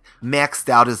instead. Maxed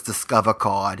out his Discover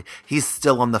card. He's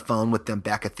still on the phone with them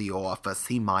back at the office.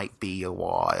 He might be a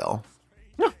while.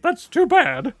 That's too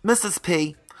bad. Mrs.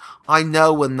 P, I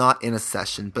know we're not in a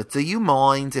session, but do you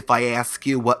mind if I ask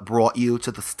you what brought you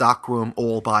to the stockroom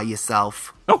all by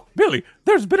yourself? Oh, Billy,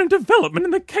 there's been a development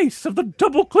in the case of the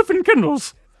double Clifton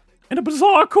Kindles. In a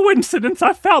bizarre coincidence,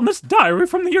 I found this diary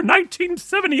from the year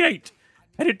 1978,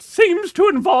 and it seems to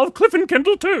involve Clifton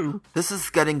Kendall, too. This is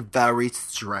getting very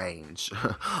strange.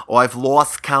 I've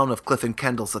lost count of Clifton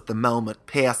Kendalls at the moment,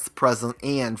 past, present,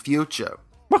 and future.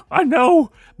 Well, I know,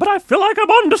 but I feel like I'm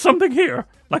onto something here,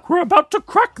 like we're about to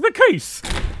crack the case.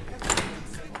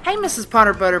 Hey, Mrs.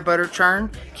 Potter Butter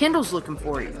Churn, Kendall's looking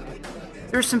for you.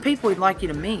 There's some people he'd like you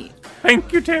to meet.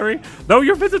 Thank you, Terry. Though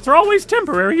your visits are always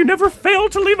temporary, you never fail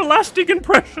to leave a lasting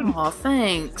impression. Aw,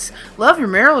 thanks. Love your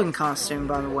Marilyn costume,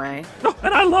 by the way. Oh,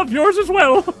 and I love yours as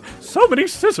well. So many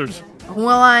scissors.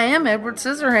 Well, I am Edward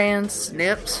Scissorhands.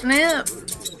 Snip, snip.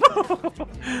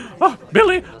 Oh,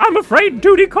 Billy, I'm afraid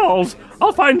duty calls.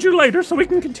 I'll find you later so we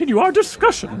can continue our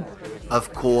discussion.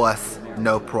 Of course,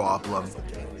 no problem.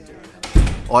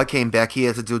 I came back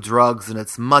here to do drugs, and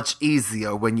it's much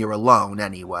easier when you're alone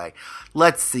anyway.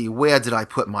 Let's see, where did I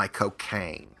put my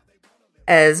cocaine?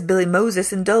 As Billy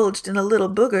Moses indulged in a little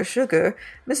booger sugar,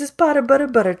 Mrs. Potter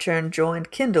Butterchurn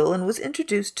joined Kendall and was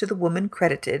introduced to the woman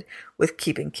credited with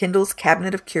keeping Kendall's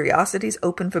cabinet of curiosities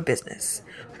open for business,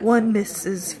 one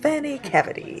Mrs. Fanny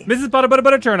Cavity. Mrs.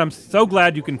 Butterchurn, I'm so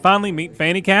glad you can finally meet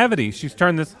Fanny Cavity. She's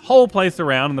turned this whole place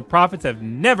around, and the profits have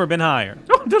never been higher.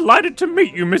 Oh, delighted to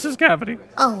meet you, Mrs. Cavity.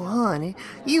 Oh, honey,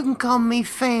 you can call me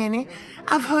Fanny.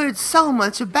 I've heard so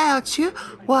much about you.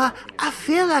 Why, I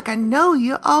feel like I know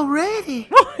you already.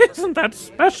 Oh, isn't that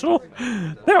special?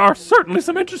 There are certainly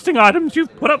some interesting items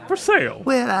you've put up for sale.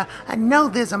 Well, I know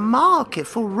there's a market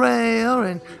for rare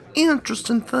and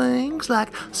interesting things like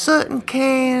certain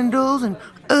candles and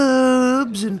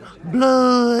herbs and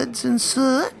bloods and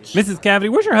such. Mrs. Cavity,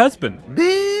 where's your husband?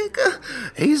 Big?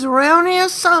 He's around here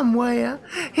somewhere.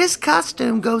 His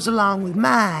costume goes along with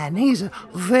mine. He's a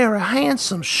very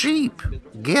handsome sheep.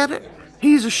 Get it?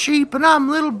 He's a sheep and I'm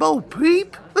little Bo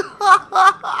Peep.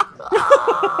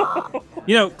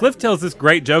 You know, Cliff tells this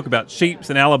great joke about sheeps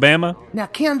in Alabama. Now,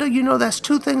 Kendall, you know that's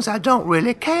two things I don't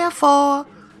really care for.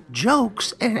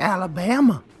 Jokes in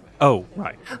Alabama. Oh,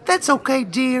 right. That's okay,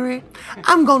 dearie.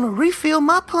 I'm gonna refill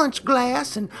my punch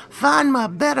glass and find my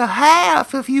better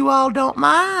half if you all don't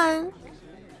mind.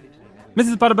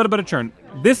 Mrs. Butterchurn,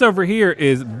 this over here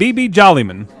is B.B.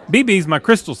 Jollyman. B.B.'s my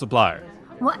crystal supplier.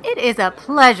 Well, it is a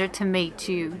pleasure to meet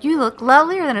you. You look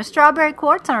lovelier than a strawberry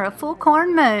quartz under a full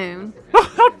corn moon.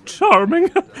 Oh, how charming.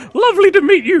 Lovely to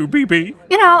meet you, B.B.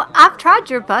 You know, I've tried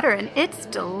your butter and it's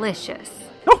delicious.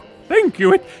 Oh, thank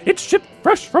you. It's shipped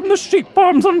fresh from the sheep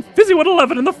farms on Fizzywood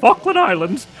 11 in the Falkland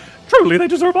Islands. Truly, they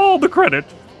deserve all the credit.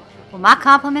 Well, my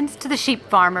compliments to the sheep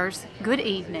farmers. Good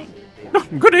evening. Oh,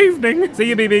 good evening. See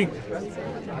you, B.B.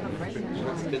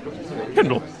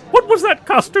 Kendall, what was that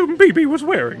costume B.B. was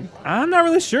wearing? I'm not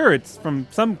really sure. It's from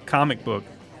some comic book.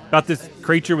 About this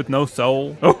creature with no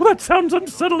soul. Oh, that sounds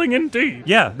unsettling indeed.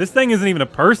 Yeah, this thing isn't even a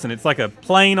person. It's like a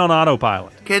plane on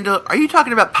autopilot. Kendall, are you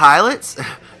talking about pilots?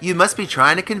 You must be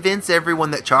trying to convince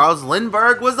everyone that Charles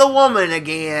Lindbergh was a woman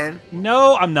again.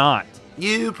 No, I'm not.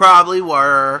 You probably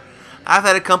were. I've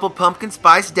had a couple pumpkin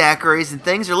spice daiquiris and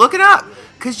things are looking up.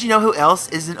 Because you know who else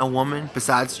isn't a woman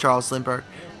besides Charles Lindbergh?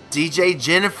 DJ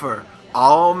Jennifer.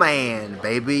 Oh, man,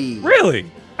 baby. Really?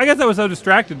 I guess I was so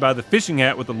distracted by the fishing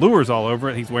hat with the lures all over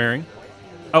it he's wearing.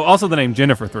 Oh, also the name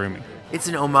Jennifer threw me. It's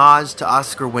an homage to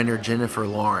Oscar winner Jennifer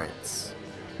Lawrence.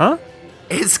 Huh?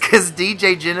 It's because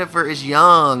DJ Jennifer is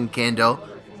young, Kendall.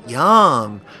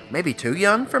 Young. Maybe too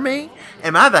young for me?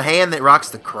 Am I the hand that rocks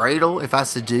the cradle if I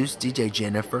seduce DJ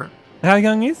Jennifer? How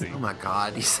young is he? Oh my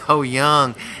God, he's so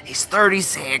young. He's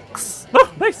 36.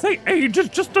 Oh, they say age is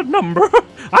just a number.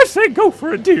 I say go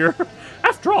for it, dear.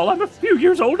 After all, I'm a few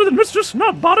years older than Mr.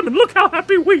 Snobbottom, and look how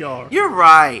happy we are. You're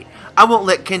right. I won't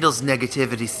let Kendall's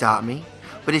negativity stop me.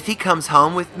 But if he comes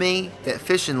home with me, that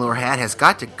fishing lure hat has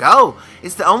got to go.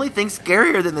 It's the only thing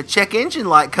scarier than the check engine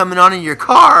light coming on in your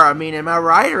car. I mean, am I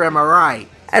right or am I right?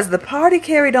 As the party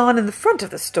carried on in the front of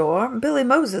the store, Billy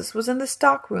Moses was in the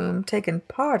stockroom taking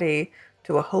party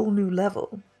to a whole new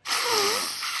level.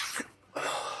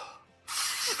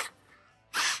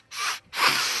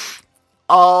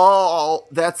 Oh,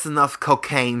 that's enough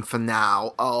cocaine for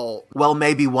now. Oh, well,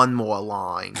 maybe one more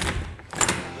line.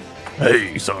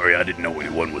 Hey, sorry, I didn't know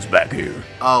anyone was back here.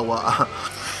 Oh,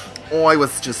 Oh, I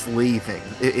was just leaving.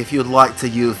 If you'd like to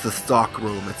use the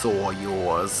stockroom, it's all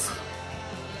yours.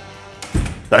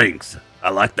 Thanks. I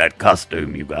like that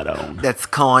costume you got on. That's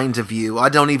kind of you. I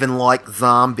don't even like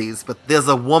zombies, but there's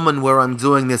a woman where I'm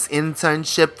doing this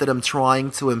internship that I'm trying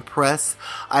to impress.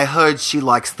 I heard she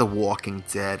likes The Walking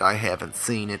Dead. I haven't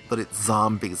seen it, but it's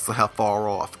zombies, so how far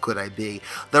off could I be?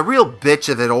 The real bitch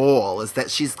of it all is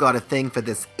that she's got a thing for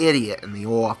this idiot in the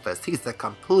office. He's a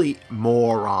complete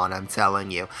moron, I'm telling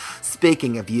you.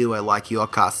 Speaking of you, I like your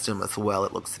costume as well.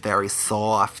 It looks very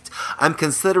soft. I'm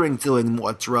considering doing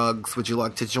more drugs. Would you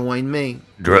like to join me?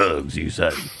 Drugs, you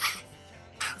say?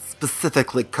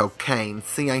 Specifically cocaine.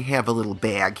 See, I have a little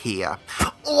bag here.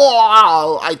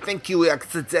 Oh, I think you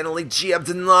accidentally jabbed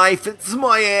a knife into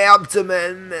my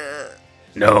abdomen.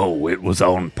 No, it was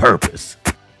on purpose.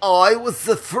 I was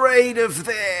afraid of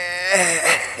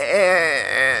that.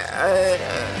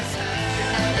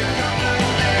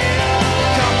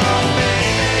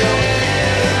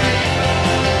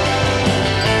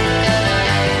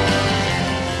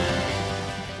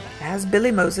 As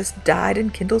Billy Moses died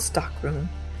in Kendall's stockroom,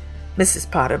 Mrs.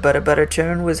 Potter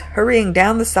Butterchurn was hurrying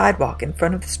down the sidewalk in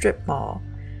front of the strip mall.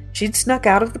 She'd snuck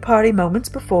out of the party moments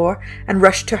before and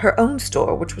rushed to her own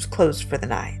store, which was closed for the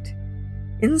night.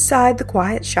 Inside the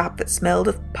quiet shop that smelled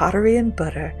of pottery and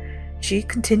butter, she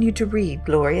continued to read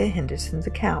Gloria Henderson's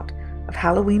account of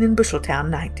Halloween in Busheltown,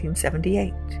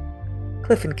 1978.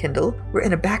 Cliff and Kendall were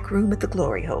in a back room at the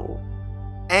Glory Hole.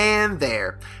 And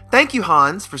there. Thank you,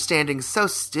 Hans, for standing so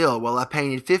still while I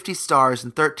painted 50 stars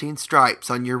and 13 stripes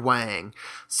on your wang.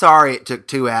 Sorry it took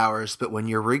 2 hours, but when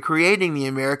you're recreating the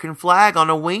American flag on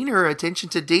a wiener, attention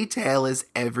to detail is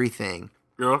everything.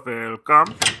 You're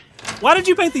welcome. Why did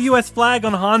you paint the U.S. flag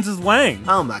on Hans's wang?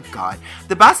 Oh my god.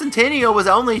 The bicentennial was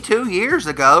only 2 years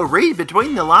ago. Read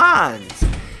between the lines.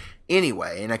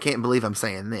 Anyway, and I can't believe I'm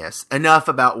saying this, enough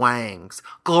about wangs.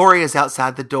 Gloria's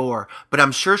outside the door, but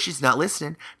I'm sure she's not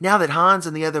listening. Now that Hans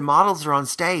and the other models are on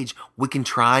stage, we can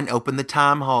try and open the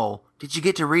time hole. Did you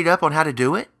get to read up on how to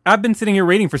do it? I've been sitting here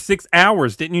reading for 6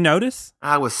 hours. Didn't you notice?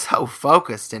 I was so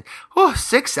focused, and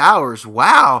 6 hours,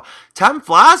 wow. Time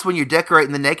flies when you're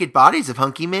decorating the naked bodies of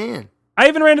hunky men. I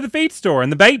even ran to the feed store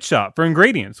and the bait shop for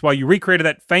ingredients while you recreated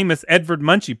that famous Edvard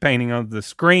Munchie painting of the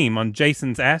scream on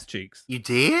Jason's ass cheeks. You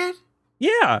did?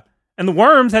 Yeah. And the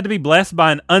worms had to be blessed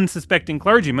by an unsuspecting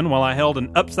clergyman while I held an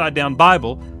upside-down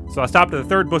Bible, so I stopped at the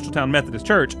Third Busheltown Methodist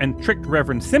Church and tricked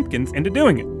Reverend Simpkins into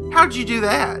doing it. How'd you do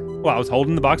that? Well, I was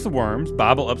holding the box of worms,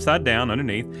 Bible upside down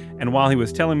underneath, and while he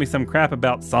was telling me some crap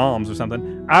about Psalms or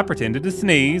something, I pretended to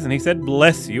sneeze, and he said,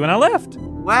 "Bless you," and I left.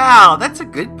 Wow, that's a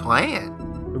good plan.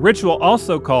 The ritual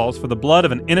also calls for the blood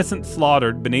of an innocent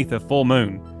slaughtered beneath a full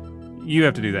moon. You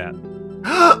have to do that.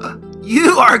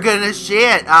 You are gonna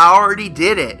shit. I already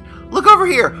did it. Look over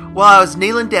here. While I was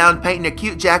kneeling down painting a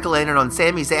cute jack-o'-lantern on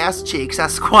Sammy's ass cheeks, I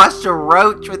squashed a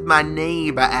roach with my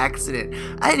knee by accident.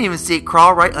 I didn't even see it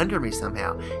crawl right under me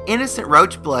somehow. Innocent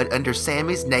roach blood under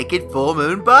Sammy's naked full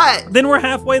moon butt. Then we're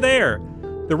halfway there.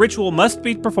 The ritual must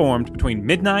be performed between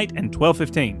midnight and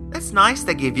 12:15. That's nice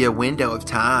they give you a window of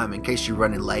time in case you're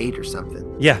running late or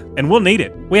something. Yeah, and we'll need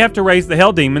it. We have to raise the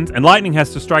hell demons, and lightning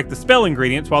has to strike the spell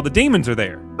ingredients while the demons are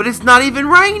there. But it's not even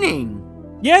raining.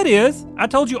 Yeah, it is. I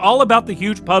told you all about the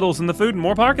huge puddles in the Food and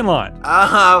More parking lot.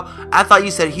 Oh, I thought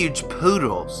you said huge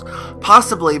poodles.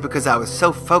 Possibly because I was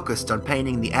so focused on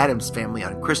painting the Addams family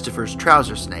on Christopher's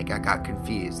trouser snake, I got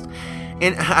confused.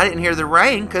 And I didn't hear the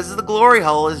rain because the glory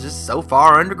hole is just so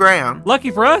far underground. Lucky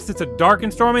for us, it's a dark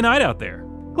and stormy night out there.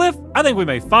 Cliff, I think we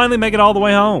may finally make it all the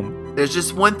way home. There's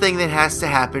just one thing that has to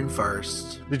happen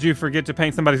first. Did you forget to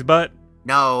paint somebody's butt?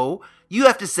 No, you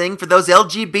have to sing for those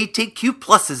LGBTQ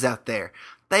pluses out there.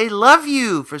 They love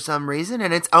you for some reason,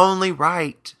 and it's only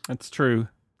right. That's true.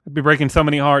 I'd be breaking so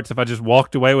many hearts if I just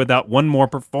walked away without one more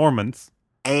performance.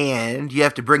 And you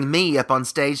have to bring me up on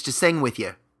stage to sing with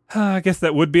you. I guess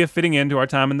that would be a fitting end to our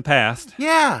time in the past.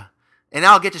 Yeah, and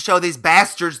I'll get to show these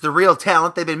bastards the real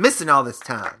talent they've been missing all this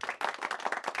time.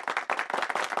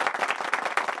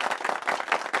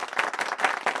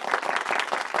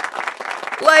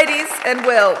 Ladies, and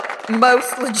well,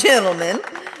 mostly gentlemen,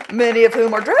 many of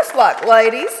whom are dressed like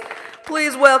ladies,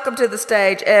 please welcome to the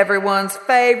stage everyone's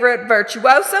favorite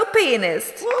virtuoso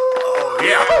pianist.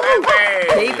 Yeah.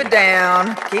 Keep it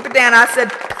down. Keep it down. I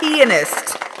said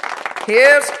pianist.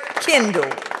 Here's Kendall.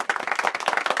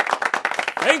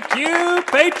 Thank you,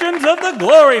 patrons of the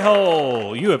Glory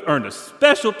Hole. You have earned a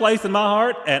special place in my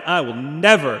heart, and I will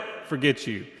never forget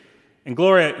you. And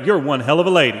Gloria, you're one hell of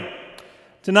a lady.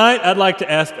 Tonight, I'd like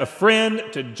to ask a friend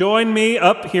to join me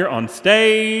up here on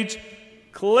stage.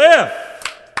 Cliff!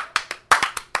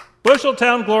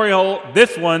 Busheltown Glory Hole,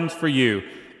 this one's for you.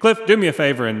 Cliff, do me a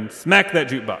favor and smack that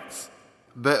jukebox.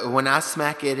 But when I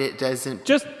smack it, it doesn't...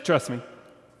 Just trust me.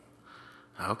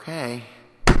 Okay.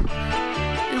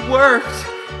 It worked.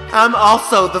 I'm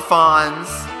also the Fonz.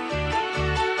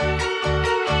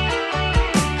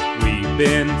 We've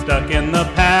been stuck in the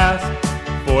past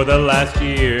for the last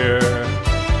year.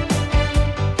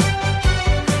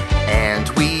 And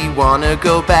we wanna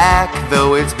go back,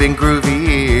 though it's been groovy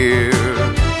here.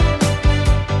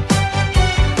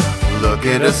 Look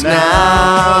at us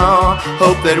now,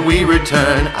 hope that we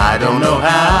return. I don't know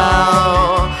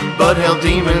how, but hell,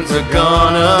 demons are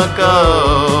gonna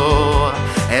go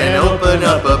and open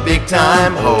up a big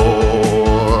time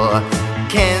hole.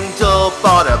 Kendall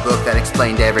bought a book that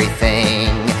explained everything,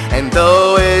 and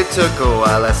though it took a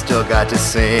while, I still got to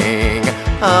sing.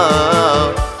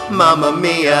 Oh, Mamma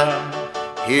Mia,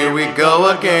 here we go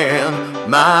again.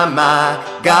 My,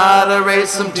 gotta raise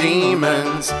some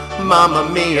demons. Mamma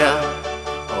Mia,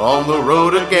 on the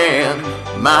road again.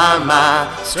 My,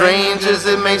 strange as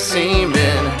it may seem,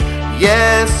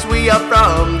 yes, we are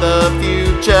from the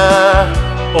future.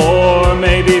 Or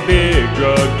maybe big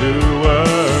drug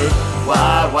doers.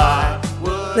 Why?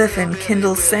 Cliff and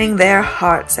Kendall sang their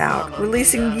hearts out,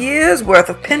 releasing years' worth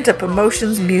of pent-up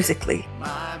emotions musically.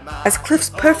 As Cliff's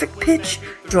perfect pitch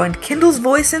joined Kendall's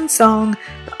voice in song,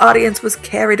 the audience was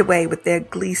carried away with their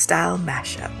Glee-style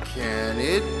mashup. Can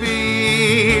it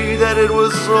be that it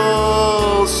was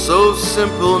all so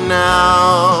simple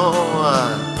now?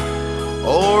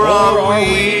 Or are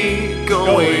we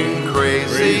going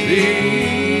crazy?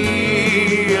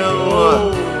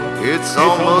 Oh, it's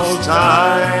almost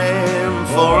time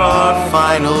for our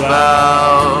final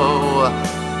bow.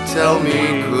 Tell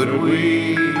me, could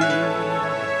we?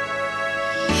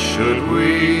 Should we?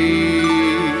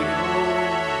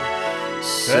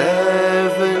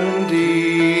 70s,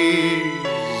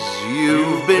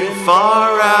 you've been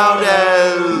far out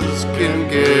as can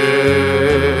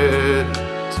get.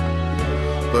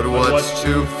 But what's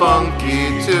too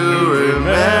funky to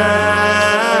remember?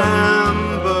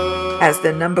 As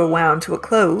the number wound to a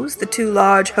close, the two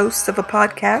large hosts of a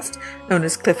podcast, known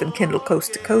as Cliff and Kendall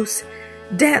Coast to Coast,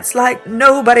 danced like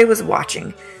nobody was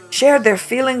watching, shared their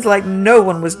feelings like no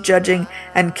one was judging,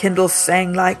 and Kendall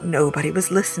sang like nobody was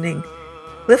listening.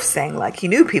 Cliff sang like he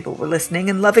knew people were listening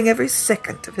and loving every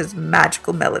second of his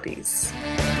magical melodies.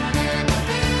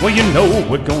 Well, you know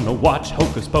we're gonna watch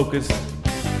Hocus Pocus.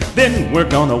 Then we're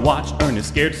gonna watch Ernest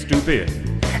Scared Stupid.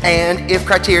 And if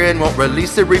Criterion won't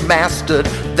release it remastered,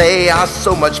 they are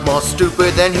so much more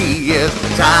stupid than he is.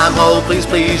 Time hole, please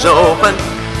open,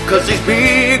 'cause these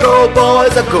big old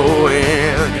boys are going.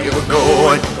 Yeah, we're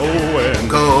going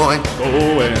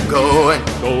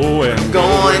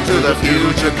to the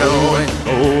future, going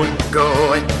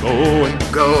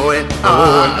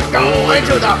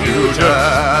to the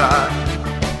future.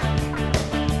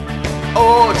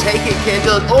 Oh, take it,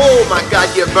 Kendall. Oh my God,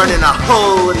 you're burning a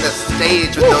hole in the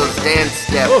stage with those dance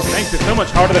steps. Oh, thanks. It's so much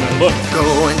harder than it looks.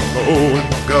 Going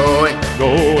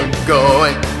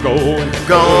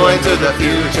to the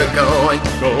future, going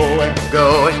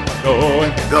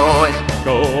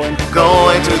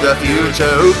to the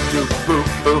future. Oop, doop, boop,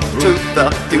 boop, to the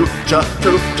future,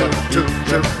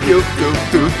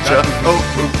 future. Oh,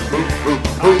 oop, oop, oop,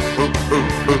 oop, oop,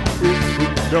 oop,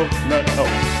 oop.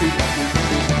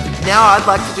 Now I'd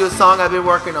like to do a song I've been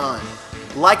working on,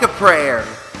 Like a Prayer.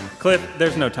 Cliff,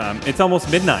 there's no time. It's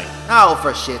almost midnight. Oh,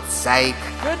 for shit's sake.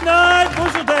 Good night,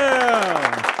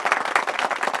 Busheltown!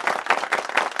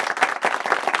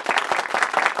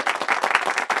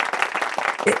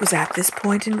 It was at this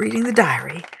point in reading the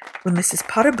diary when Mrs.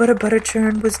 Potter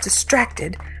Butterchurn was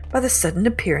distracted by the sudden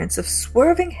appearance of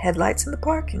swerving headlights in the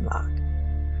parking lot.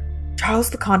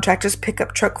 Charles the contractor's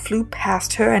pickup truck flew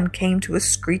past her and came to a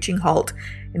screeching halt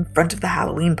in front of the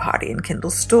Halloween party in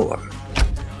Kendall's store.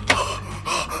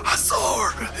 I saw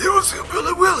her. It was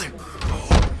Hillbilly Willie. Oh,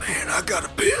 man, I gotta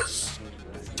piss.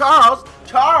 Charles,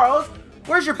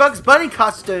 where's your Bugs Bunny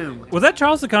costume? Was that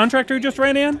Charles the contractor who just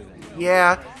ran in?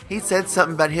 Yeah, he said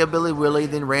something about Hillbilly Willie,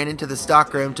 then ran into the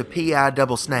stockroom to P.I.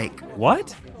 double snake.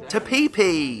 What? To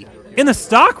pee-pee. In the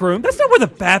stockroom? That's not where the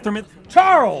bathroom is.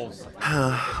 Charles!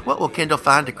 What will Kendall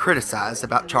find to criticize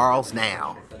about Charles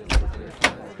now?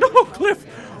 Oh, Cliff,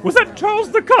 was that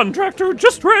Charles the contractor who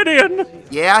just ran in?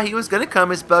 Yeah, he was going to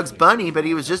come as Bugs Bunny, but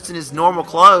he was just in his normal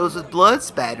clothes with blood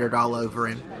spattered all over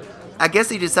him. I guess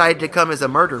he decided to come as a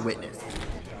murder witness.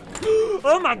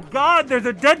 Oh my God, there's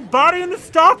a dead body in the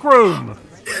stockroom!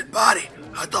 Dead body?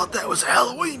 I thought that was a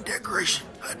Halloween decoration.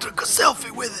 I took a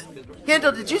selfie with it.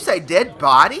 Kendall, did you say dead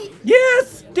body?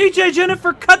 Yes! DJ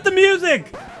Jennifer, cut the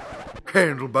music!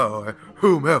 Candleboy,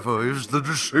 whomever is the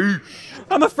deceased.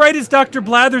 I'm afraid it's Dr.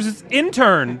 Blathers'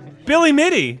 intern, Billy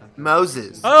Mitty.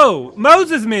 Moses. Oh,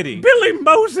 Moses Mitty. Billy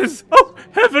Moses! Oh,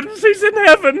 heavens, he's in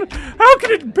heaven! How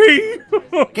can it be?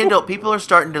 Kendall, people are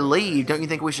starting to leave. Don't you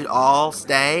think we should all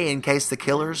stay in case the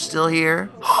killer's still here?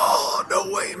 Oh,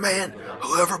 no way, man.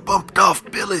 Whoever bumped off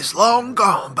Billy's long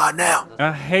gone by now.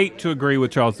 I hate to agree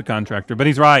with Charles the contractor, but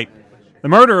he's right. The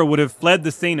murderer would have fled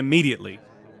the scene immediately.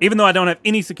 Even though I don't have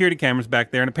any security cameras back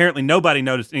there, and apparently nobody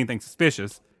noticed anything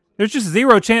suspicious, there's just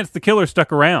zero chance the killer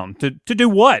stuck around. To do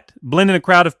what? Blend in a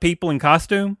crowd of people in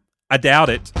costume? I doubt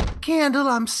it. Kendall,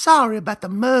 I'm sorry about the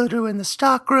murder in the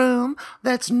stockroom.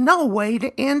 That's no way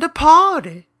to end a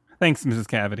party. Thanks, Mrs.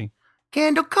 Cavity.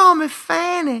 Kendall, call me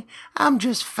Fanny. I'm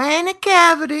just Fanny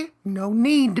Cavity. No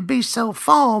need to be so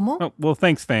formal. Oh, well,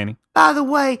 thanks, Fanny. By the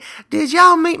way, did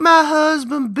y'all meet my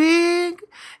husband, Big?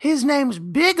 His name's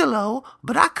Bigelow,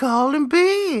 but I call him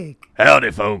Big.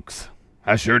 Howdy, folks.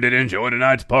 I sure did enjoy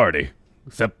tonight's party.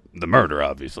 Except the murder,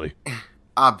 obviously.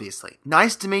 Obviously.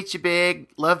 Nice to meet you, Big.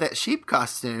 Love that sheep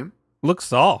costume. Looks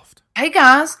soft. Hey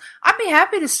guys, I'd be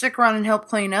happy to stick around and help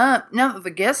clean up now that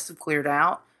the guests have cleared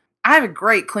out. I have a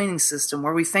great cleaning system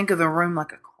where we think of the room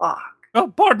like a clock.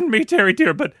 Oh, pardon me, Terry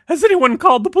dear, but has anyone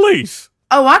called the police?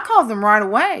 Oh, I called them right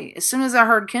away. As soon as I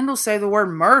heard Kendall say the word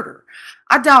murder,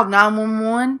 I dialed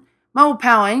 911. My old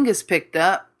pal Angus picked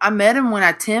up. I met him when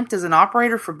I temped as an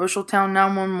operator for Busheltown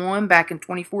 911 back in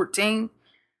 2014.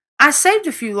 I saved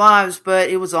a few lives, but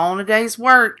it was all in a day's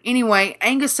work. Anyway,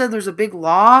 Angus said there's a big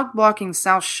log blocking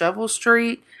South Shovel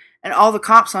Street, and all the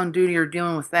cops on duty are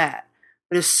dealing with that.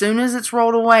 But as soon as it's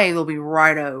rolled away, they'll be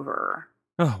right over.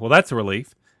 Oh, well, that's a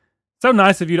relief. So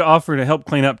nice of you to offer to help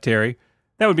clean up, Terry.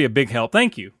 That would be a big help.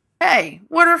 Thank you. Hey,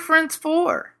 what are friends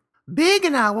for? Big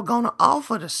and I were going to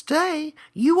offer to stay.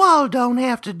 You all don't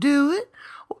have to do it.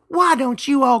 Why don't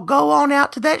you all go on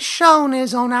out to that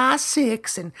Shoney's on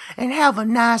I-6 and have a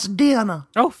nice dinner?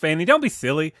 Oh, Fanny, don't be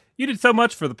silly. You did so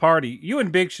much for the party. You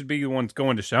and Big should be the ones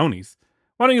going to Shoney's.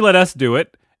 Why don't you let us do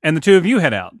it, and the two of you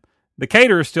head out? The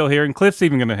caterer's still here, and Cliff's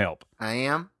even going to help. I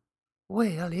am?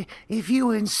 Well, if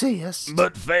you insist.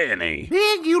 But Fanny...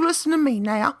 Big, you listen to me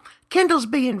now. Kendall's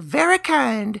being very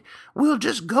kind. We'll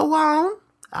just go on.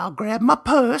 I'll grab my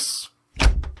purse.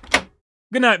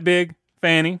 Good night, Big,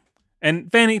 Fanny.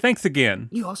 And Fanny, thanks again.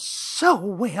 You're so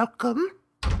welcome.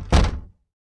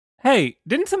 Hey,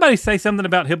 didn't somebody say something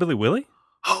about Hillbilly Willie?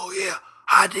 Oh, yeah,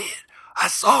 I did. I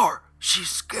saw her. She's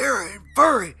scary and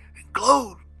furry and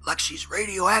glowed like she's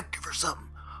radioactive or something.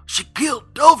 She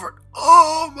killed Dovert.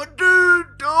 Oh, my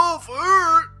dude,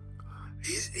 Dovert.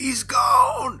 He's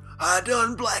gone. I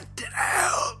done blacked it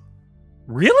out.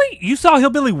 Really? You saw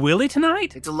Hillbilly Willie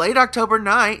tonight? It's a late October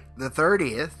night, the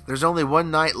 30th. There's only one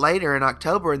night later in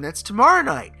October, and that's tomorrow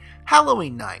night,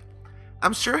 Halloween night.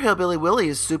 I'm sure Hillbilly Willie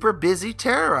is super busy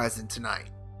terrorizing tonight.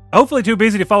 Hopefully too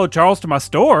busy to follow Charles to my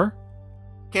store.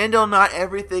 Kendall, not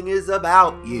everything is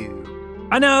about you.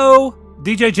 I know.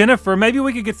 DJ Jennifer, maybe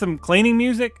we could get some cleaning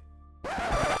music?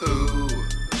 Who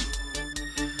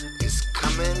is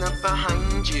coming up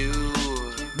behind you?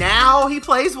 Now he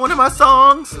plays one of my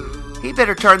songs? He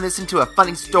better turn this into a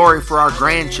funny story for our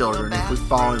grandchildren if we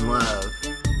fall in love.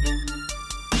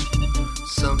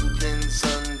 Something's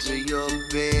under your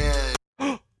bed.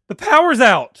 The power's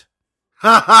out.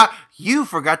 Haha, you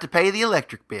forgot to pay the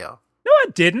electric bill. No, I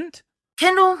didn't.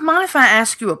 Kendall, mind if I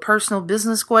ask you a personal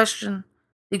business question?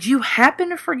 Did you happen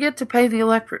to forget to pay the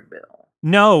electric bill?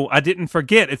 No, I didn't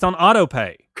forget. It's on auto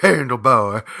pay.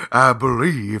 Candleboy, I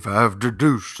believe I've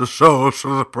deduced the source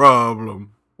of the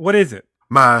problem. What is it?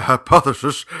 My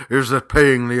hypothesis is that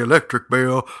paying the electric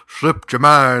bill slipped your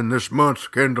mind this month,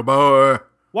 Candleboy.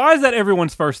 Why is that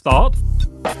everyone's first thought?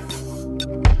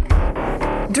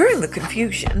 During the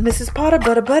confusion, Mrs. Potter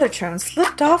Butterchurn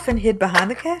slipped off and hid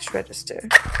behind the cash register.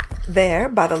 There,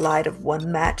 by the light of one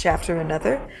match after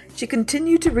another, she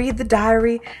continued to read the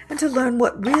diary and to learn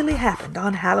what really happened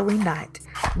on Halloween night,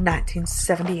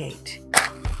 1978.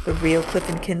 The real Cliff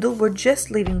and Kendall were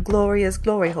just leaving Gloria's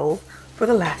glory hole for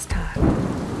the last time.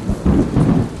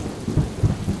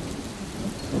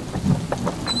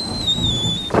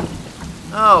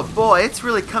 Oh boy, it's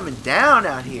really coming down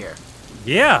out here.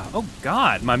 Yeah. Oh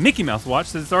God, my Mickey Mouse watch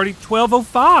says it's already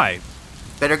 12:05.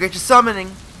 Better get your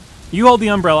summoning. You hold the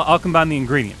umbrella, I'll combine the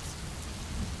ingredients.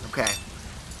 Okay.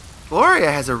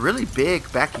 Gloria has a really big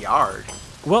backyard.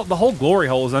 Well, the whole glory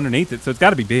hole is underneath it, so it's got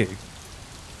to be big.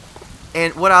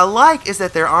 And what I like is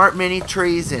that there aren't many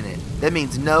trees in it. That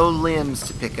means no limbs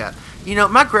to pick up. You know,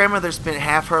 my grandmother spent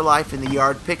half her life in the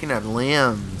yard picking up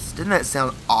limbs. Didn't that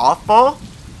sound awful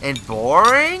and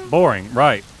boring? Boring,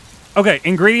 right. Okay,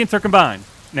 ingredients are combined.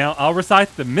 Now I'll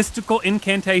recite the mystical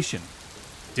incantation.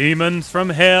 Demons from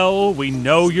hell, we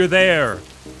know you're there,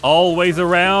 always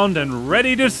around and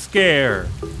ready to scare.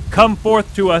 Come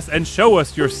forth to us and show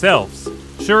us yourselves,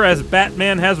 sure as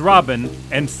Batman has Robin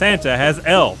and Santa has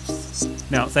elves.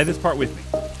 Now say this part with me.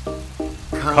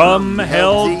 Come,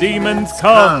 hell demons,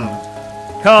 come.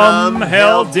 Come,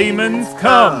 hell demons,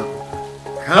 come.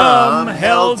 Come,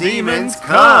 hell demons,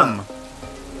 come.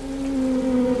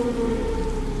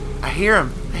 I hear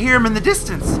him in the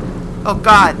distance. Oh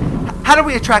God, how do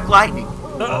we attract lightning?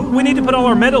 We need to put all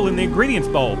our metal in the ingredients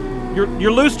bowl.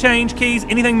 Your loose change, keys,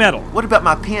 anything metal. What about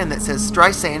my pen that says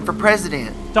Streisand for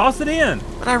president? Toss it in.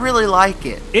 But I really like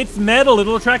it. It's metal,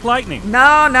 it'll attract lightning.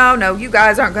 No, you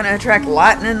guys aren't going to attract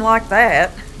lightning like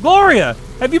that. Gloria,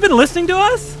 have you been listening to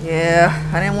us? Yeah,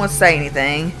 I didn't want to say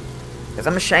anything, because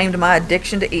I'm ashamed of my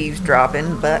addiction to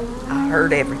eavesdropping, but I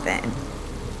heard everything.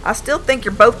 I still think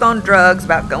you're both on drugs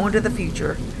about going to the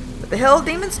future, but the hell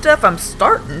demon stuff I'm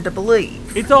starting to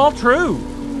believe. It's all true.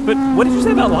 But what did you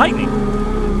say about lightning?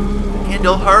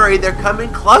 Kendall, hurry, they're coming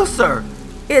closer.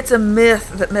 It's a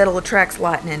myth that metal attracts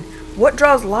lightning. What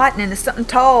draws lightning is something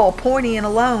tall, pointy, and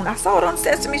alone. I saw it on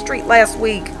Sesame Street last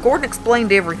week. Gordon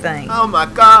explained everything. Oh my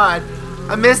God,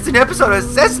 I missed an episode of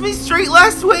Sesame Street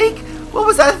last week? What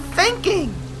was I thinking?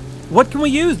 What can we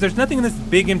use? There's nothing in this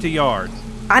big empty yard.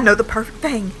 I know the perfect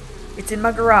thing. It's in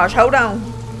my garage. Hold on.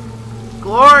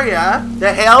 Gloria,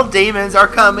 the hell demons are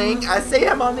coming. I see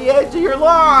them on the edge of your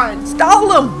lawn. Stall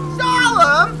them! Stall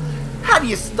them? How do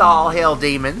you stall hell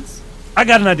demons? I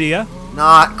got an idea.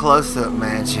 Not close-up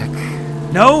magic.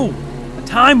 No, a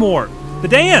time warp. The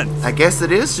dance. I guess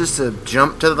it is just a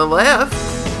jump to the left.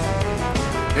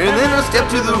 And then a step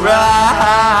to the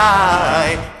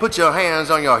right. Put your hands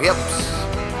on your hips.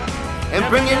 And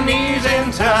bring your knees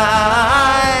in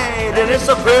tight. And it's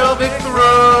a pelvic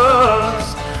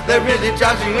thrust that really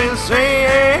drives you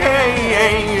insane.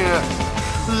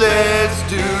 Let's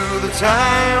do the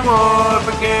time warp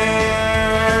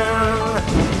again.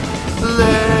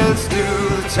 Let's do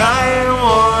the time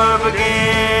warp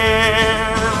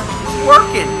again. It's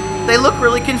working. They look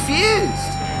really confused.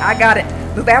 I got it.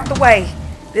 Move out the way.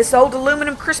 This old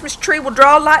aluminum Christmas tree will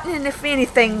draw lightning if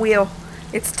anything will.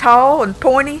 It's tall and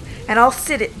pointy, and I'll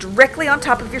sit it directly on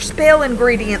top of your spell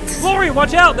ingredients. Gloria,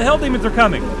 watch out! The hell demons are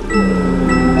coming.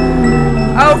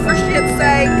 Oh, for shit's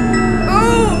sake.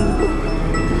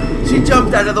 Ooh! She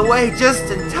jumped out of the way just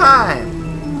in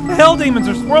time. The hell demons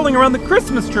are swirling around the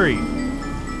Christmas tree.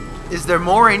 Is there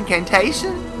more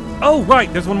incantation? Oh,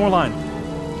 right, there's one more line.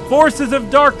 Forces of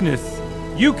darkness,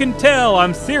 you can tell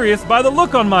I'm serious by the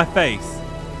look on my face.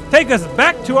 Take us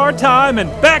back to our time and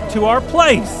back to our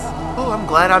place. Oh, I'm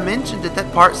glad I mentioned it.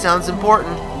 That part sounds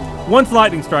important. Once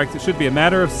lightning strikes, it should be a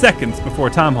matter of seconds before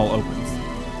a time hole opens.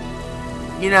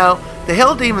 You know, the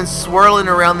hell demons swirling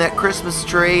around that Christmas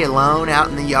tree alone out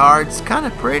in the yard's kind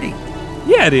of pretty.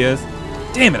 Yeah, it is.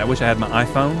 Damn it, I wish I had my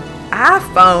iPhone.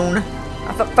 iPhone?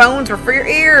 I thought phones were for your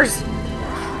ears.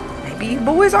 Maybe you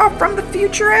boys are from the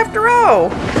future after all.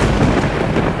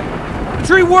 The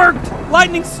tree worked!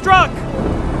 Lightning struck!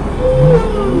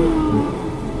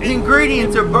 The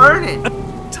ingredients are burning.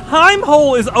 A time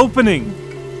hole is opening.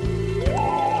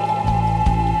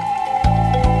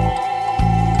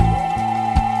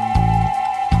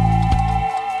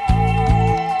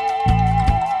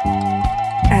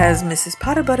 As Mrs.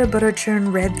 Potter Butter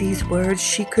Butterchurn read these words,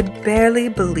 she could barely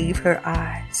believe her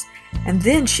eyes. And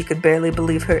then she could barely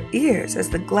believe her ears as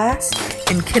the glass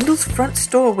in Kendall's front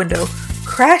store window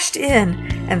crashed in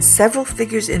and several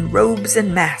figures in robes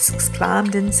and masks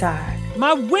climbed inside.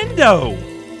 My window!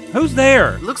 Who's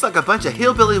there? Looks like a bunch of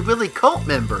Hillbilly Willy cult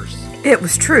members. It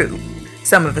was true.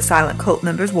 Some of the silent cult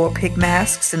members wore pig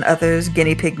masks and others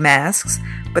guinea pig masks,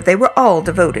 but they were all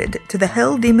devoted to the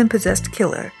hell demon-possessed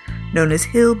killer known as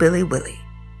Hillbilly Willy.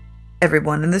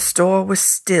 Everyone in the store was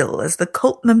still as the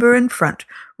cult member in front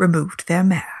removed their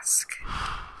mask.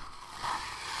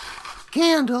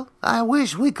 Kendall, I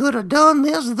wish we could have done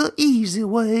this the easy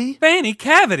way. Fanny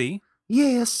Cavity?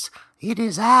 Yes, it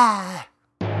is I.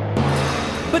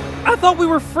 But I thought we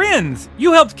were friends.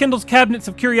 You helped Kendall's Cabinets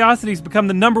of Curiosities become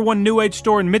the #1 New Age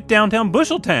store in mid-downtown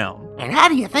Busheltown. And how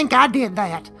do you think I did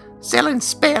that? Selling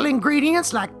spell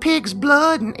ingredients like pig's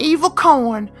blood and evil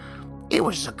corn. It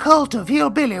was the cult of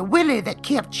Hillbilly Willy that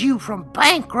kept you from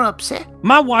bankruptcy.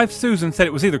 My wife Susan said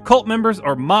it was either cult members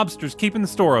or mobsters keeping the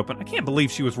store open. I can't believe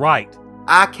she was right.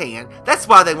 I can. That's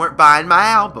why they weren't buying my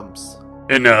albums.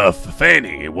 Enough,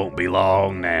 Fanny. It won't be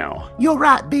long now. You're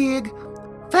right, Big.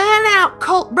 Fan out,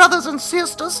 cult brothers and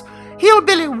sisters.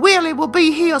 Hillbilly Willy will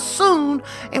be here soon,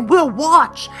 and we'll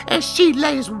watch as she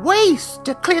lays waste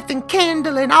to Cliff and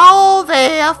Kendall and all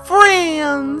their They're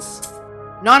friends.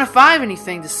 Not if I have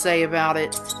anything to say about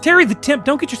it. Terry the Temp,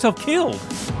 don't get yourself killed.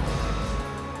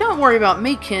 Don't worry about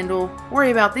me, Kendall. Worry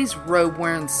about these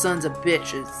robe-wearing sons of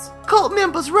bitches. Cult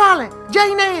members Riley,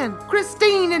 Jane Ann,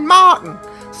 Christine, and Martin.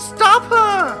 Stop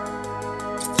her!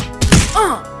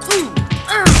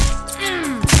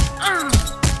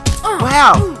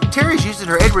 Wow, Terry's using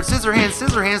her Edward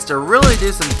Scissorhands to really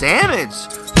do some damage.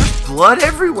 There's blood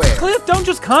everywhere. Cliff, don't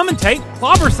just commentate.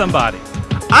 Clobber somebody.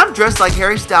 I'm dressed like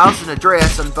Harry Styles in a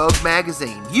dress on Vogue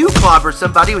magazine. You clobber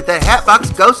somebody with that Hatbox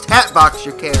ghost hat box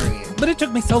you're carrying. But it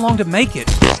took me so long to make it.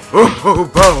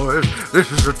 Oh, boys, this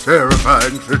is a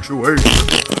terrifying situation.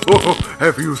 Oh,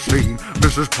 have you seen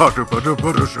Mrs. Potter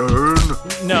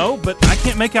Butterson? No, but I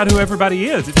can't make out who everybody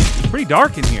is. It's pretty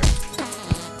dark in here.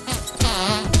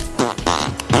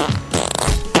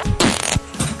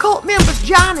 Cult members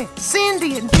Johnny,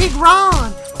 Cindy, and Big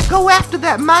Ron. Go after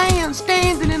that man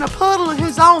standing in a puddle of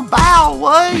his own bowel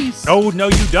waste. Oh, no,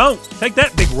 you don't. Take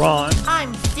that, Big Ron.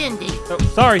 I'm Cindy. Oh,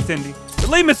 sorry, Cindy. But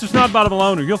leave Mr. Snodbottom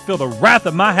alone or you'll feel the wrath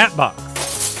of my hat box.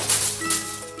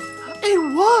 It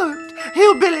worked.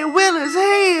 Hillbilly Willie's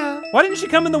here. Why didn't she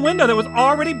come in the window that was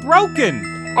already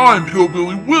broken? I'm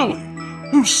Hillbilly Willie.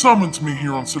 Who summons me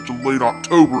here on such a late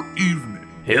October evening?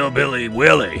 Hillbilly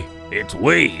Willie, it's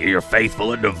we, your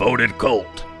faithful and devoted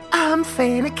cult. I'm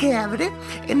Fanny Cavity,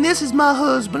 and this is my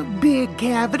husband, Big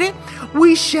Cavity.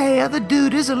 We share the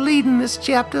duties of leading this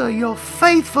chapter of your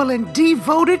faithful and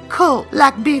devoted cult.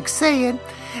 Like Big said,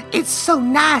 it's so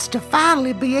nice to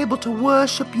finally be able to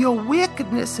worship your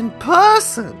wickedness in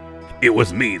person. It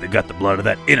was me that got the blood of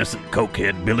that innocent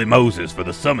cokehead Billy Moses for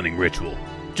the summoning ritual.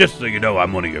 Just so you know,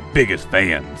 I'm one of your biggest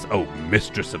fans, oh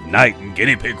Mistress of Night and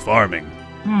Guinea Pig Farming.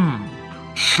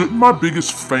 Shouldn't my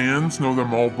biggest fans know that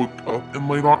I'm all booked up in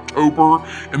late October,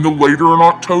 and the later in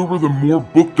October, the more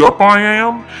booked up I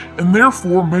am? And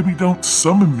therefore, maybe don't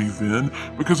summon me then,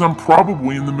 because I'm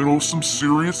probably in the middle of some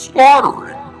serious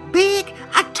slaughtering. Big,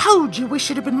 I told you we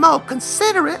should have been more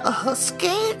considerate of her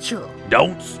schedule.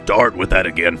 Don't start with that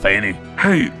again, Fanny.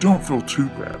 Hey, don't feel too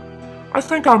bad. I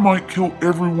think I might kill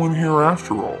everyone here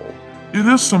after all. It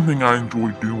is something I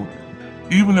enjoy doing.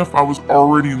 Even if I was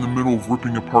already in the middle of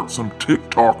ripping apart some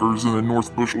TikTokers in the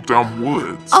North Busheltown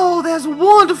woods. Oh, that's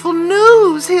wonderful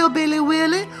news, Hillbilly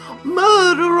Willie.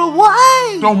 Murder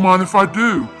away. Don't mind if I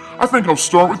do. I think I'll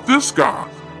start with this guy.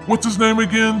 What's his name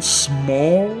again?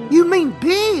 Small? You mean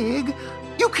Big?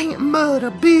 You can't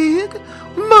murder Big.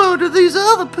 Murder these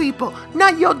other people,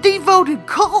 not your devoted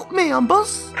cult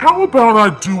members. How about I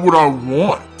do what I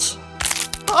want?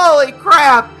 Holy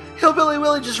crap! Hillbilly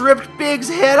Willie just ripped Big's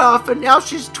head off and now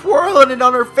she's twirling it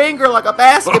on her finger like a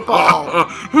basketball.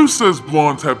 Who says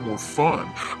blondes have more fun?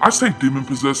 I say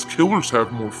demon-possessed killers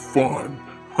have more fun.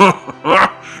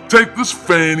 Take this,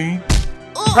 Fanny.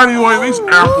 How do you like these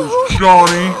apples,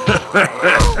 Johnny?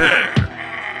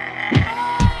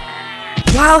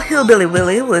 While Hillbilly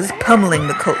Willie was pummeling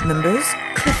the cult members,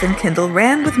 Cliff and Kendall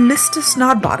ran with Mr.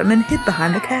 Snodbottom and hid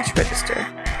behind the cash register.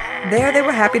 There they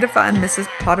were happy to find Mrs.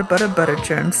 Potter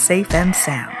Butterchurn safe and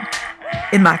sound.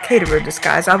 In my caterer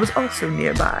disguise, I was also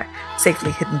nearby,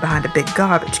 safely hidden behind a big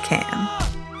garbage can.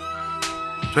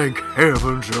 Thank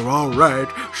heavens you're all right,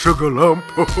 Sugar Lump.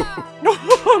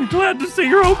 I'm glad to see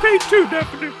you're okay too,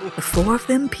 Daffodil. The four of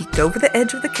them peeked over the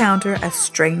edge of the counter as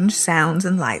strange sounds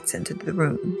and lights entered the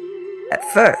room.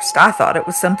 At first, I thought it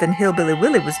was something Hillbilly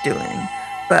Willie was doing,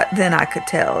 but then I could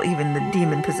tell even the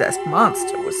demon-possessed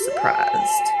monster was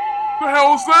surprised. The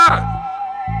hell is that?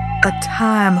 A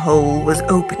time hole was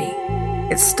opening.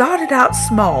 It started out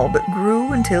small but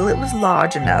grew until it was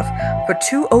large enough for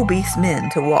two obese men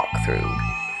to walk through,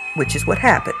 which is what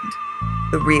happened.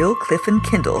 The real Cliff and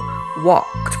Kendall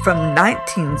walked from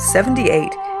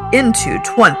 1978 into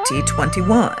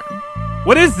 2021.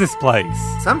 What is this place?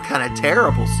 Some kind of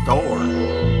terrible store.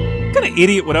 What kind of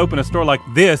idiot would open a store like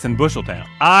this in Busheltown?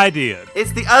 I did.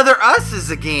 It's the other Us's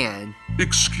again.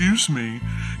 Excuse me,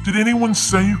 did anyone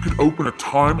say you could open a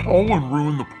time hole and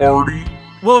ruin the party?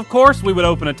 Well, of course we would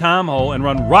open a time hole and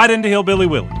run right into Hillbilly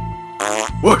Willie.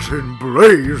 What in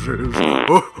blazes?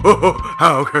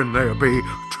 How can there be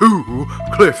two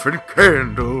Cliff and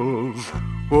Kendalls?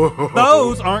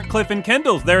 Those aren't Cliff and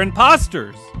Kendalls, they're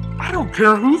imposters. I don't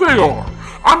care who they are.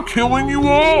 I'm killing you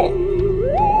all.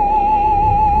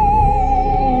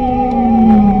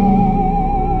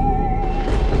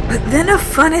 But then a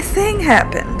funny thing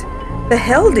happened. The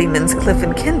Hell Demons Cliff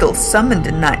and Kendall, summoned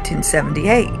in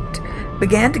 1978,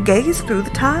 began to gaze through the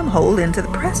time hole into the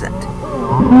present.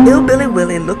 Hillbilly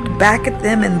Willie looked back at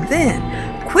them and then,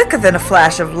 quicker than a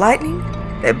flash of lightning,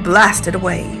 they blasted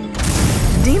away.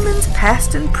 demons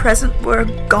past and present were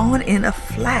gone in a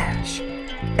flash.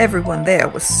 Everyone there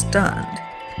was stunned.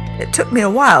 It took me a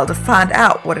while to find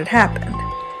out what had happened.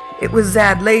 It was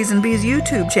Zad Lazenby's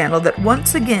YouTube channel that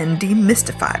once again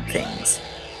demystified things.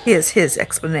 Here's his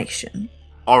explanation.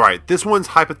 Alright, this one's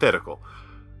hypothetical.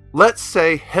 Let's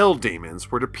say hell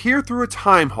demons were to peer through a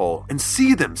time hole and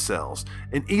see themselves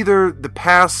in either the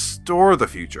past or the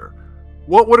future.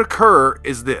 What would occur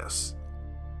is this.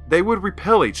 They would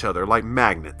repel each other like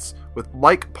magnets, with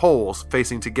like poles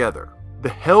facing together. The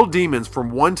hell demons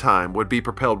from one time would be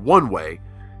propelled one way,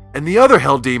 and the other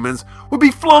hell demons would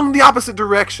be flung the opposite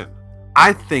direction.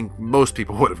 I think most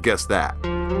people would have guessed that.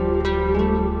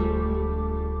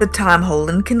 The time hole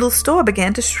in Kindle's store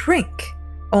began to shrink.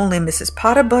 Only Mrs.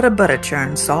 Potter Butter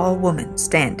Butterchurn saw a woman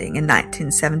standing in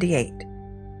 1978.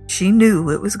 She knew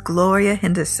it was Gloria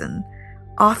Henderson,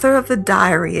 author of the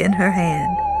diary in her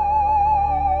hand.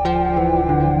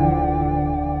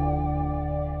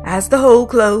 As the hole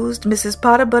closed, Mrs.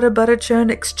 Potter Butter Butterchurn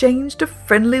exchanged a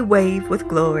friendly wave with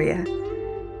Gloria.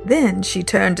 Then she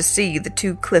turned to see the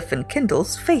two Cliff and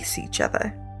Kindles face each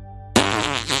other.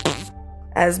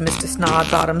 As Mr.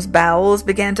 Snodbottom's bowels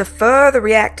began to further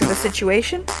react to the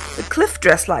situation, the Cliff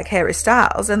dressed like Harry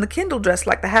Styles and the Kindle dressed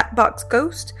like the Hatbox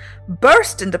Ghost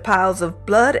burst into piles of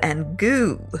blood and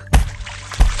goo.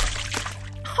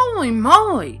 Holy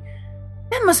moly!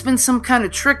 That must have been some kind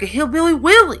of trick of Hillbilly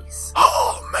Willie's.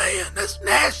 Oh man, that's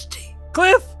nasty.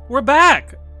 Cliff, we're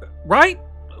back. Right?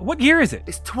 What year is it?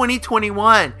 It's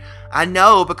 2021. I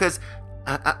know because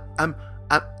I'm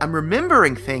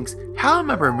remembering things. How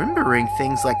am I remembering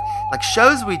things? Like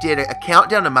shows we did a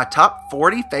countdown of my top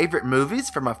 40 favorite movies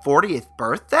for my 40th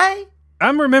birthday?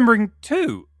 I'm remembering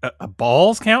too. A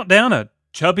balls countdown? A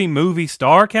chubby movie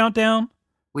star countdown?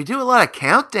 We do a lot of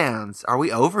countdowns. Are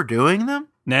we overdoing them?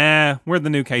 Nah, we're the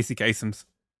new Casey Kasems.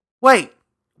 Wait,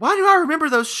 why do I remember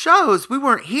those shows? We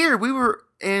weren't here. We were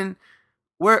in...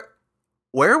 Where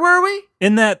were we?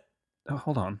 In that... Oh,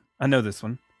 hold on. I know this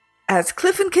one. As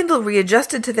Cliff and Kindle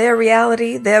readjusted to their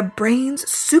reality, their brains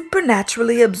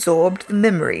supernaturally absorbed the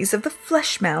memories of the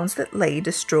flesh mounds that lay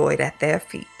destroyed at their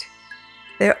feet.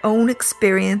 Their own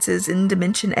experiences in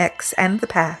Dimension X and the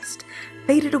past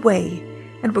faded away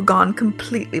and were gone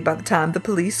completely by the time the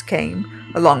police came,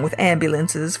 along with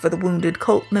ambulances for the wounded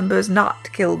cult members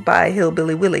not killed by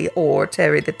Hillbilly Willie or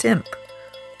Terry the Temp.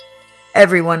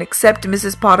 Everyone except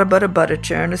Mrs. Potter Butter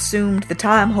Butterchurn assumed the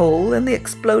time hole and the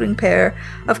exploding pair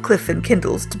of Cliff and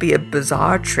Kindles to be a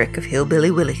bizarre trick of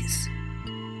Hillbilly Willie's.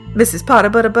 Mrs. Potter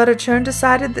Butter Butterchurn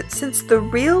decided that since the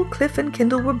real Cliff and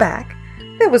Kindle were back,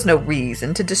 there was no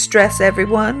reason to distress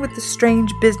everyone with the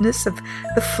strange business of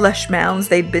the flesh mounds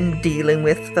they'd been dealing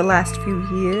with the last few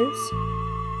years.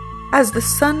 As the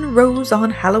sun rose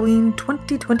on Halloween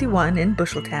 2021 in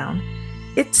Busheltown,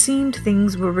 it seemed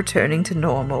things were returning to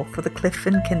normal for the Cliff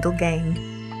and Kindle gang.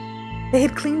 They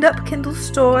had cleaned up Kindle's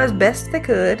store as best they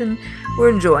could and were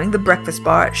enjoying the breakfast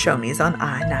bar at Shoney's on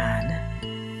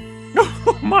I-9.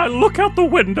 Oh my, look out the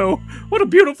window. What a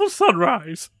beautiful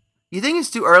sunrise. You think it's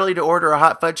too early to order a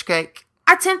hot fudge cake?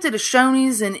 I attempted a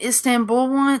Shoney's in Istanbul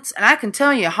once, and I can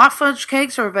tell you hot fudge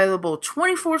cakes are available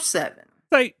 24/7.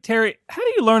 Say, Terry, how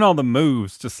do you learn all the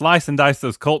moves to slice and dice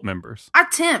those cult members? I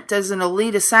temped as an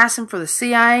elite assassin for the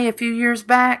CIA a few years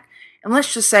back, and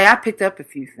let's just say I picked up a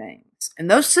few things.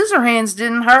 And those scissor hands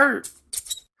didn't hurt.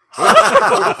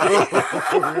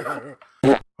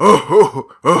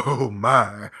 Oh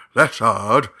my, that's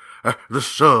odd. The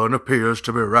sun appears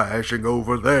to be rising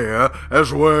over there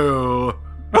as well.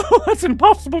 Oh, that's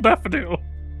impossible, Daffodil.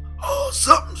 Oh,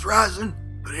 something's rising,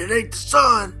 but it ain't the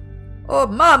sun. Oh,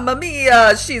 Mamma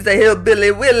Mia, she's a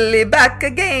Hillbilly Willie back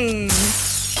again.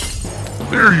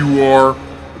 There you are.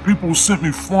 The people who sent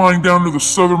me flying down to the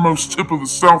southernmost tip of the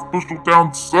South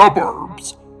Busheltown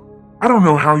suburbs. I don't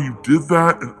know how you did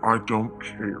that, and I don't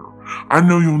care. I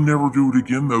know you'll never do it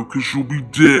again, though, because you'll be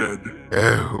dead.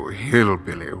 Oh,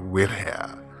 Hillbilly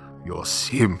Willie, you're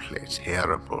simply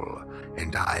terrible,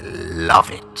 and I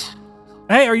love it.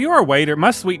 Hey, are you our waiter?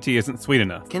 My sweet tea isn't sweet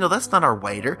enough. Kendall, that's not our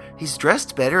waiter. He's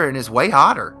dressed better and is way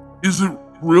hotter. Is it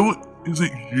really? Is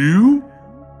it you?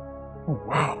 Oh,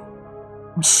 wow.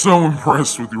 I'm so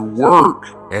impressed with your work.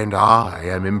 And I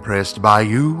am impressed by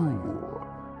you.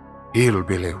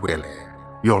 Hillbilly Willie,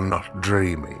 you're not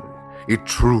dreaming. It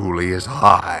truly is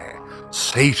I,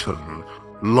 Satan,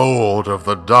 Lord of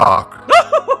the Dark.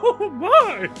 Oh,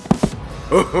 my!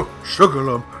 Oh,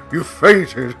 Sugarlump, you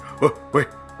fainted. Oh, wait.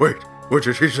 What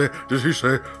did he say? Did he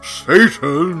say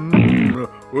Satan?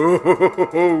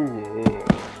 Oh.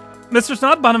 Mr.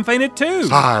 Snodbottom fainted too.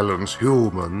 Silence,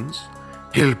 humans.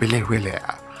 Hillbilly Willie,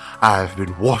 I've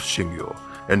been watching you,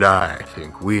 and I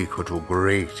think we could do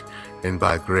great, and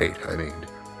by great I mean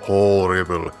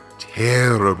horrible,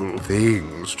 terrible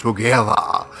things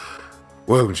together.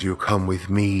 Won't you come with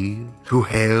me to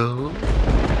hell?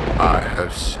 I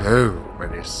have so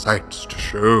many sights to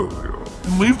show you.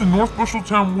 And leave the North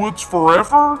Busheltown Woods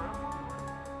forever?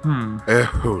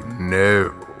 Oh,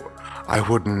 no. I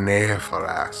would never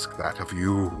ask that of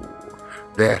you.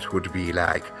 That would be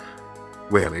like...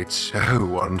 Well, it's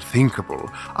so unthinkable.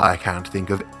 I can't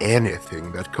think of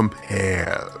anything that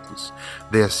compares.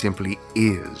 There simply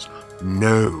is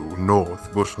no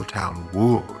North Busheltown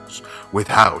Woods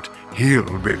without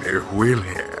Hillbilly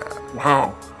Willie.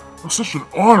 Wow, that's such an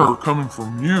honor coming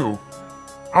from you.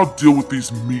 I'll deal with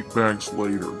these meatbags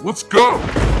later. Let's go!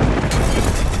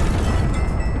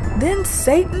 Then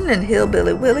Satan and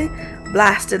Hillbilly Willie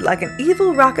blasted like an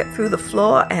evil rocket through the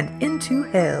floor and into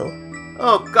hell.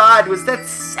 Oh God, was that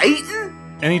Satan?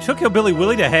 And he took Hillbilly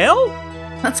Willie to hell?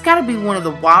 That's gotta be one of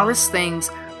the wildest things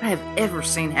I have ever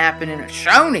seen happen in a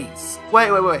Shoney's.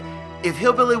 Wait. If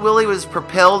Hillbilly Willie was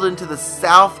propelled into the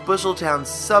South Busheltown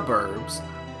suburbs,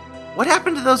 what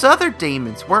happened to those other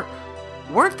demons?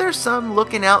 Weren't there some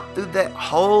looking out through that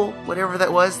hole, whatever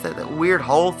that was, that weird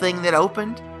hole thing that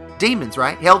opened? Demons,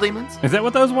 right? Hell demons? Is that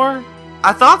what those were?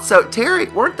 I thought so. Terry,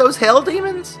 weren't those hell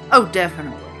demons? Oh,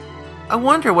 definitely. I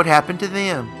wonder what happened to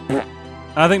them.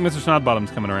 I think Mr.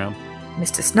 Snodbottom's coming around.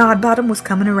 Mr. Snodbottom was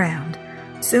coming around.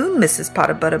 Soon Mrs.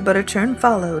 Potter Butter Butterchurn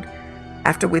followed.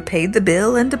 After we paid the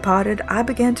bill and departed, I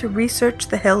began to research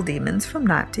the hell demons from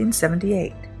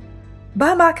 1978.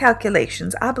 By my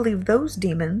calculations, I believe those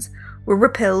demons were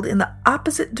repelled in the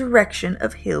opposite direction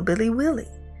of Hillbilly Willie,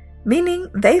 meaning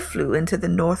they flew into the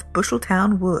North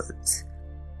Busheltown Woods.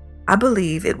 I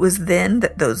believe it was then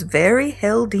that those very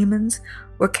hell demons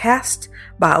were cast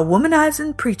by a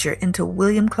womanizing preacher into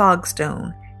William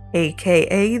Clogstone,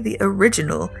 a.k.a. the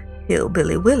original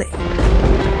Hillbilly Willie.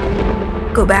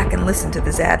 Go back and listen to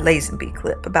the Zad Lazenby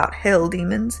clip about hell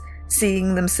demons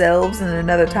seeing themselves in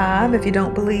another time if you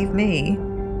don't believe me.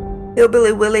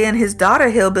 Hillbilly Willie and his daughter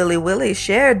Hillbilly Willie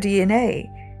share DNA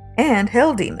and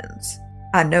hell demons.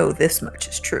 I know this much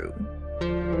is true.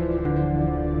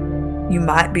 You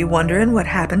might be wondering what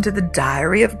happened to the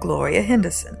diary of Gloria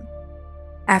Henderson.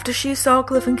 After she saw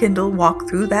Cliff and Kendall walk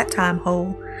through that time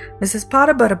hole, Mrs.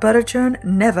 Potter Butter Butterchurn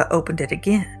never opened it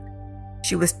again.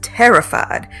 She was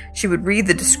terrified she would read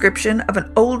the description of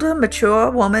an older, mature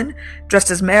woman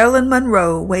dressed as Marilyn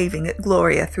Monroe waving at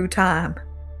Gloria through time.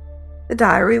 The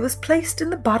diary was placed in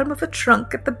the bottom of a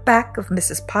trunk at the back of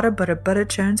Mrs. Potter Butter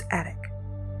Butterchurn's attic,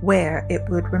 where it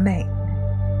would remain.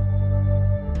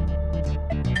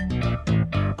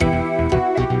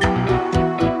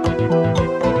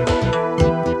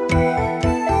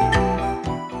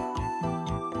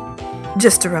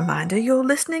 Just a reminder, you're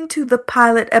listening to the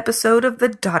pilot episode of the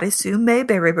Dottie Sue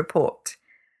Mayberry Report.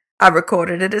 I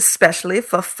recorded it especially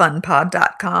for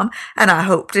funpod.com, and I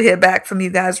hope to hear back from you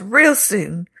guys real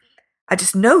soon. I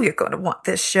just know you're going to want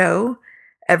this show.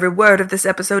 Every word of this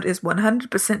episode is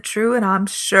 100% true, and I'm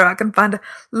sure I can find a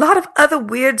lot of other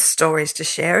weird stories to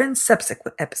share in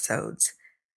subsequent episodes.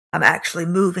 I'm actually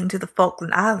moving to the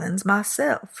Falkland Islands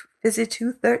myself, Fizzy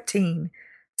 213,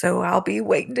 so I'll be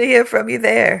waiting to hear from you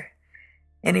there.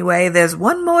 Anyway, there's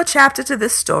one more chapter to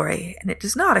this story, and it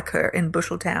does not occur in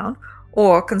Busheltown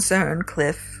or concern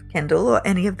Cliff, Kendall, or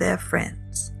any of their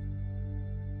friends.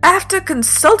 After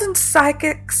consulting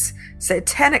psychics,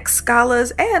 satanic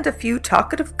scholars, and a few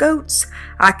talkative goats,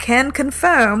 I can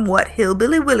confirm what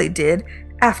Hillbilly Willie did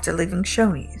after leaving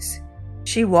Shoney's.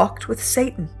 She walked with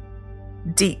Satan,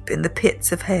 deep in the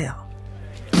pits of hell.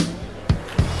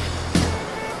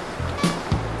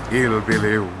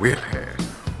 Hillbilly Willie,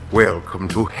 welcome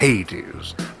to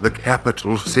Hades, the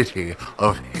capital city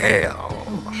of hell.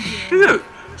 Shit!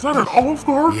 Is that an Olive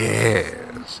Garden?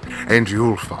 Yes, and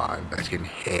you'll find that in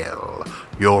hell,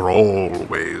 you're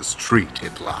always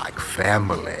treated like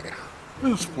family.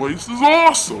 This place is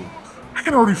awesome! I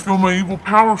can already feel my evil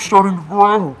power starting to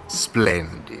grow.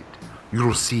 Splendid.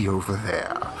 You'll see over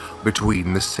there,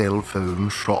 between the cell phone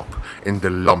shop and the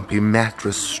lumpy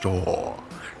mattress store,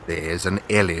 there's an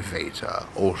elevator,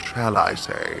 or shall I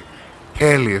say,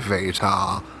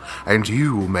 elevator, and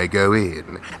you may go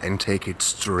in and take it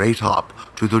straight up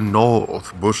to the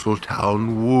North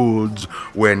Busheltown Woods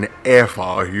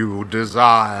whenever you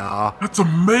desire. That's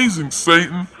amazing,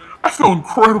 Satan! I feel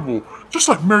incredible, just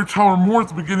like Mary Tyler Moore at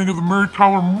the beginning of the Mary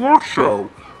Tyler Moore Show.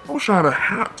 I wish I had a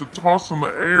hat to toss in the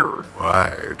air.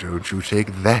 Why don't you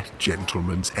take that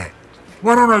gentleman's hat?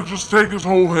 Why don't I just take his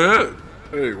whole head?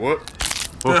 Hey, what?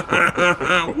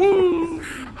 Woo!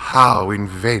 How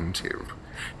inventive.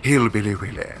 Hillbilly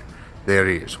Willie, there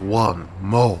is one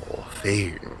more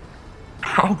thing.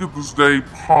 How could this day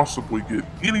possibly get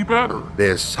any better?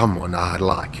 There's someone I'd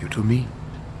like you to meet.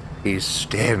 He's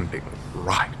standing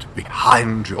right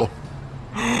behind you.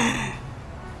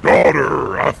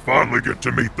 Daughter! I finally get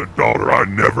to meet the daughter I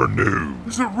never knew.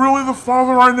 Is it really the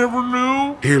father I never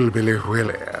knew? Hillbilly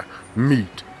Willie.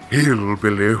 Meet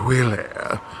Hillbilly Willie.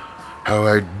 How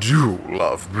I do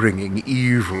love bringing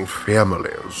evil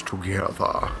families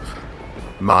together.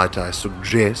 Might I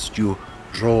suggest you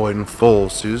join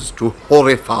forces to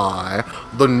horrify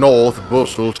the North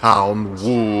Bustletown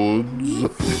woods?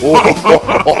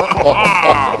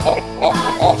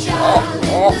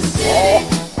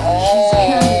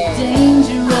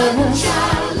 Dangerous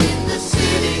child in the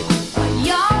city, a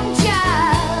young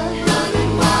child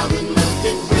running wild and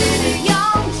looking pretty.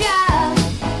 Young child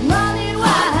running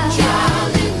wild,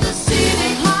 child in the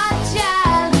city, hot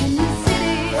child in the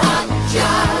city, hot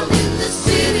child in the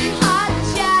city, hot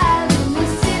child in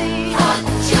the city, hot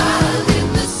child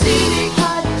in the city,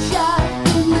 hot child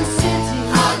in the city,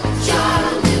 hot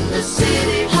child in the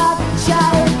city, hot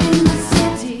child in the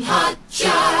city, hot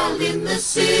child in the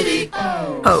city.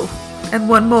 Oh, and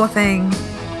one more thing.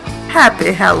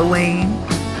 Happy Halloween.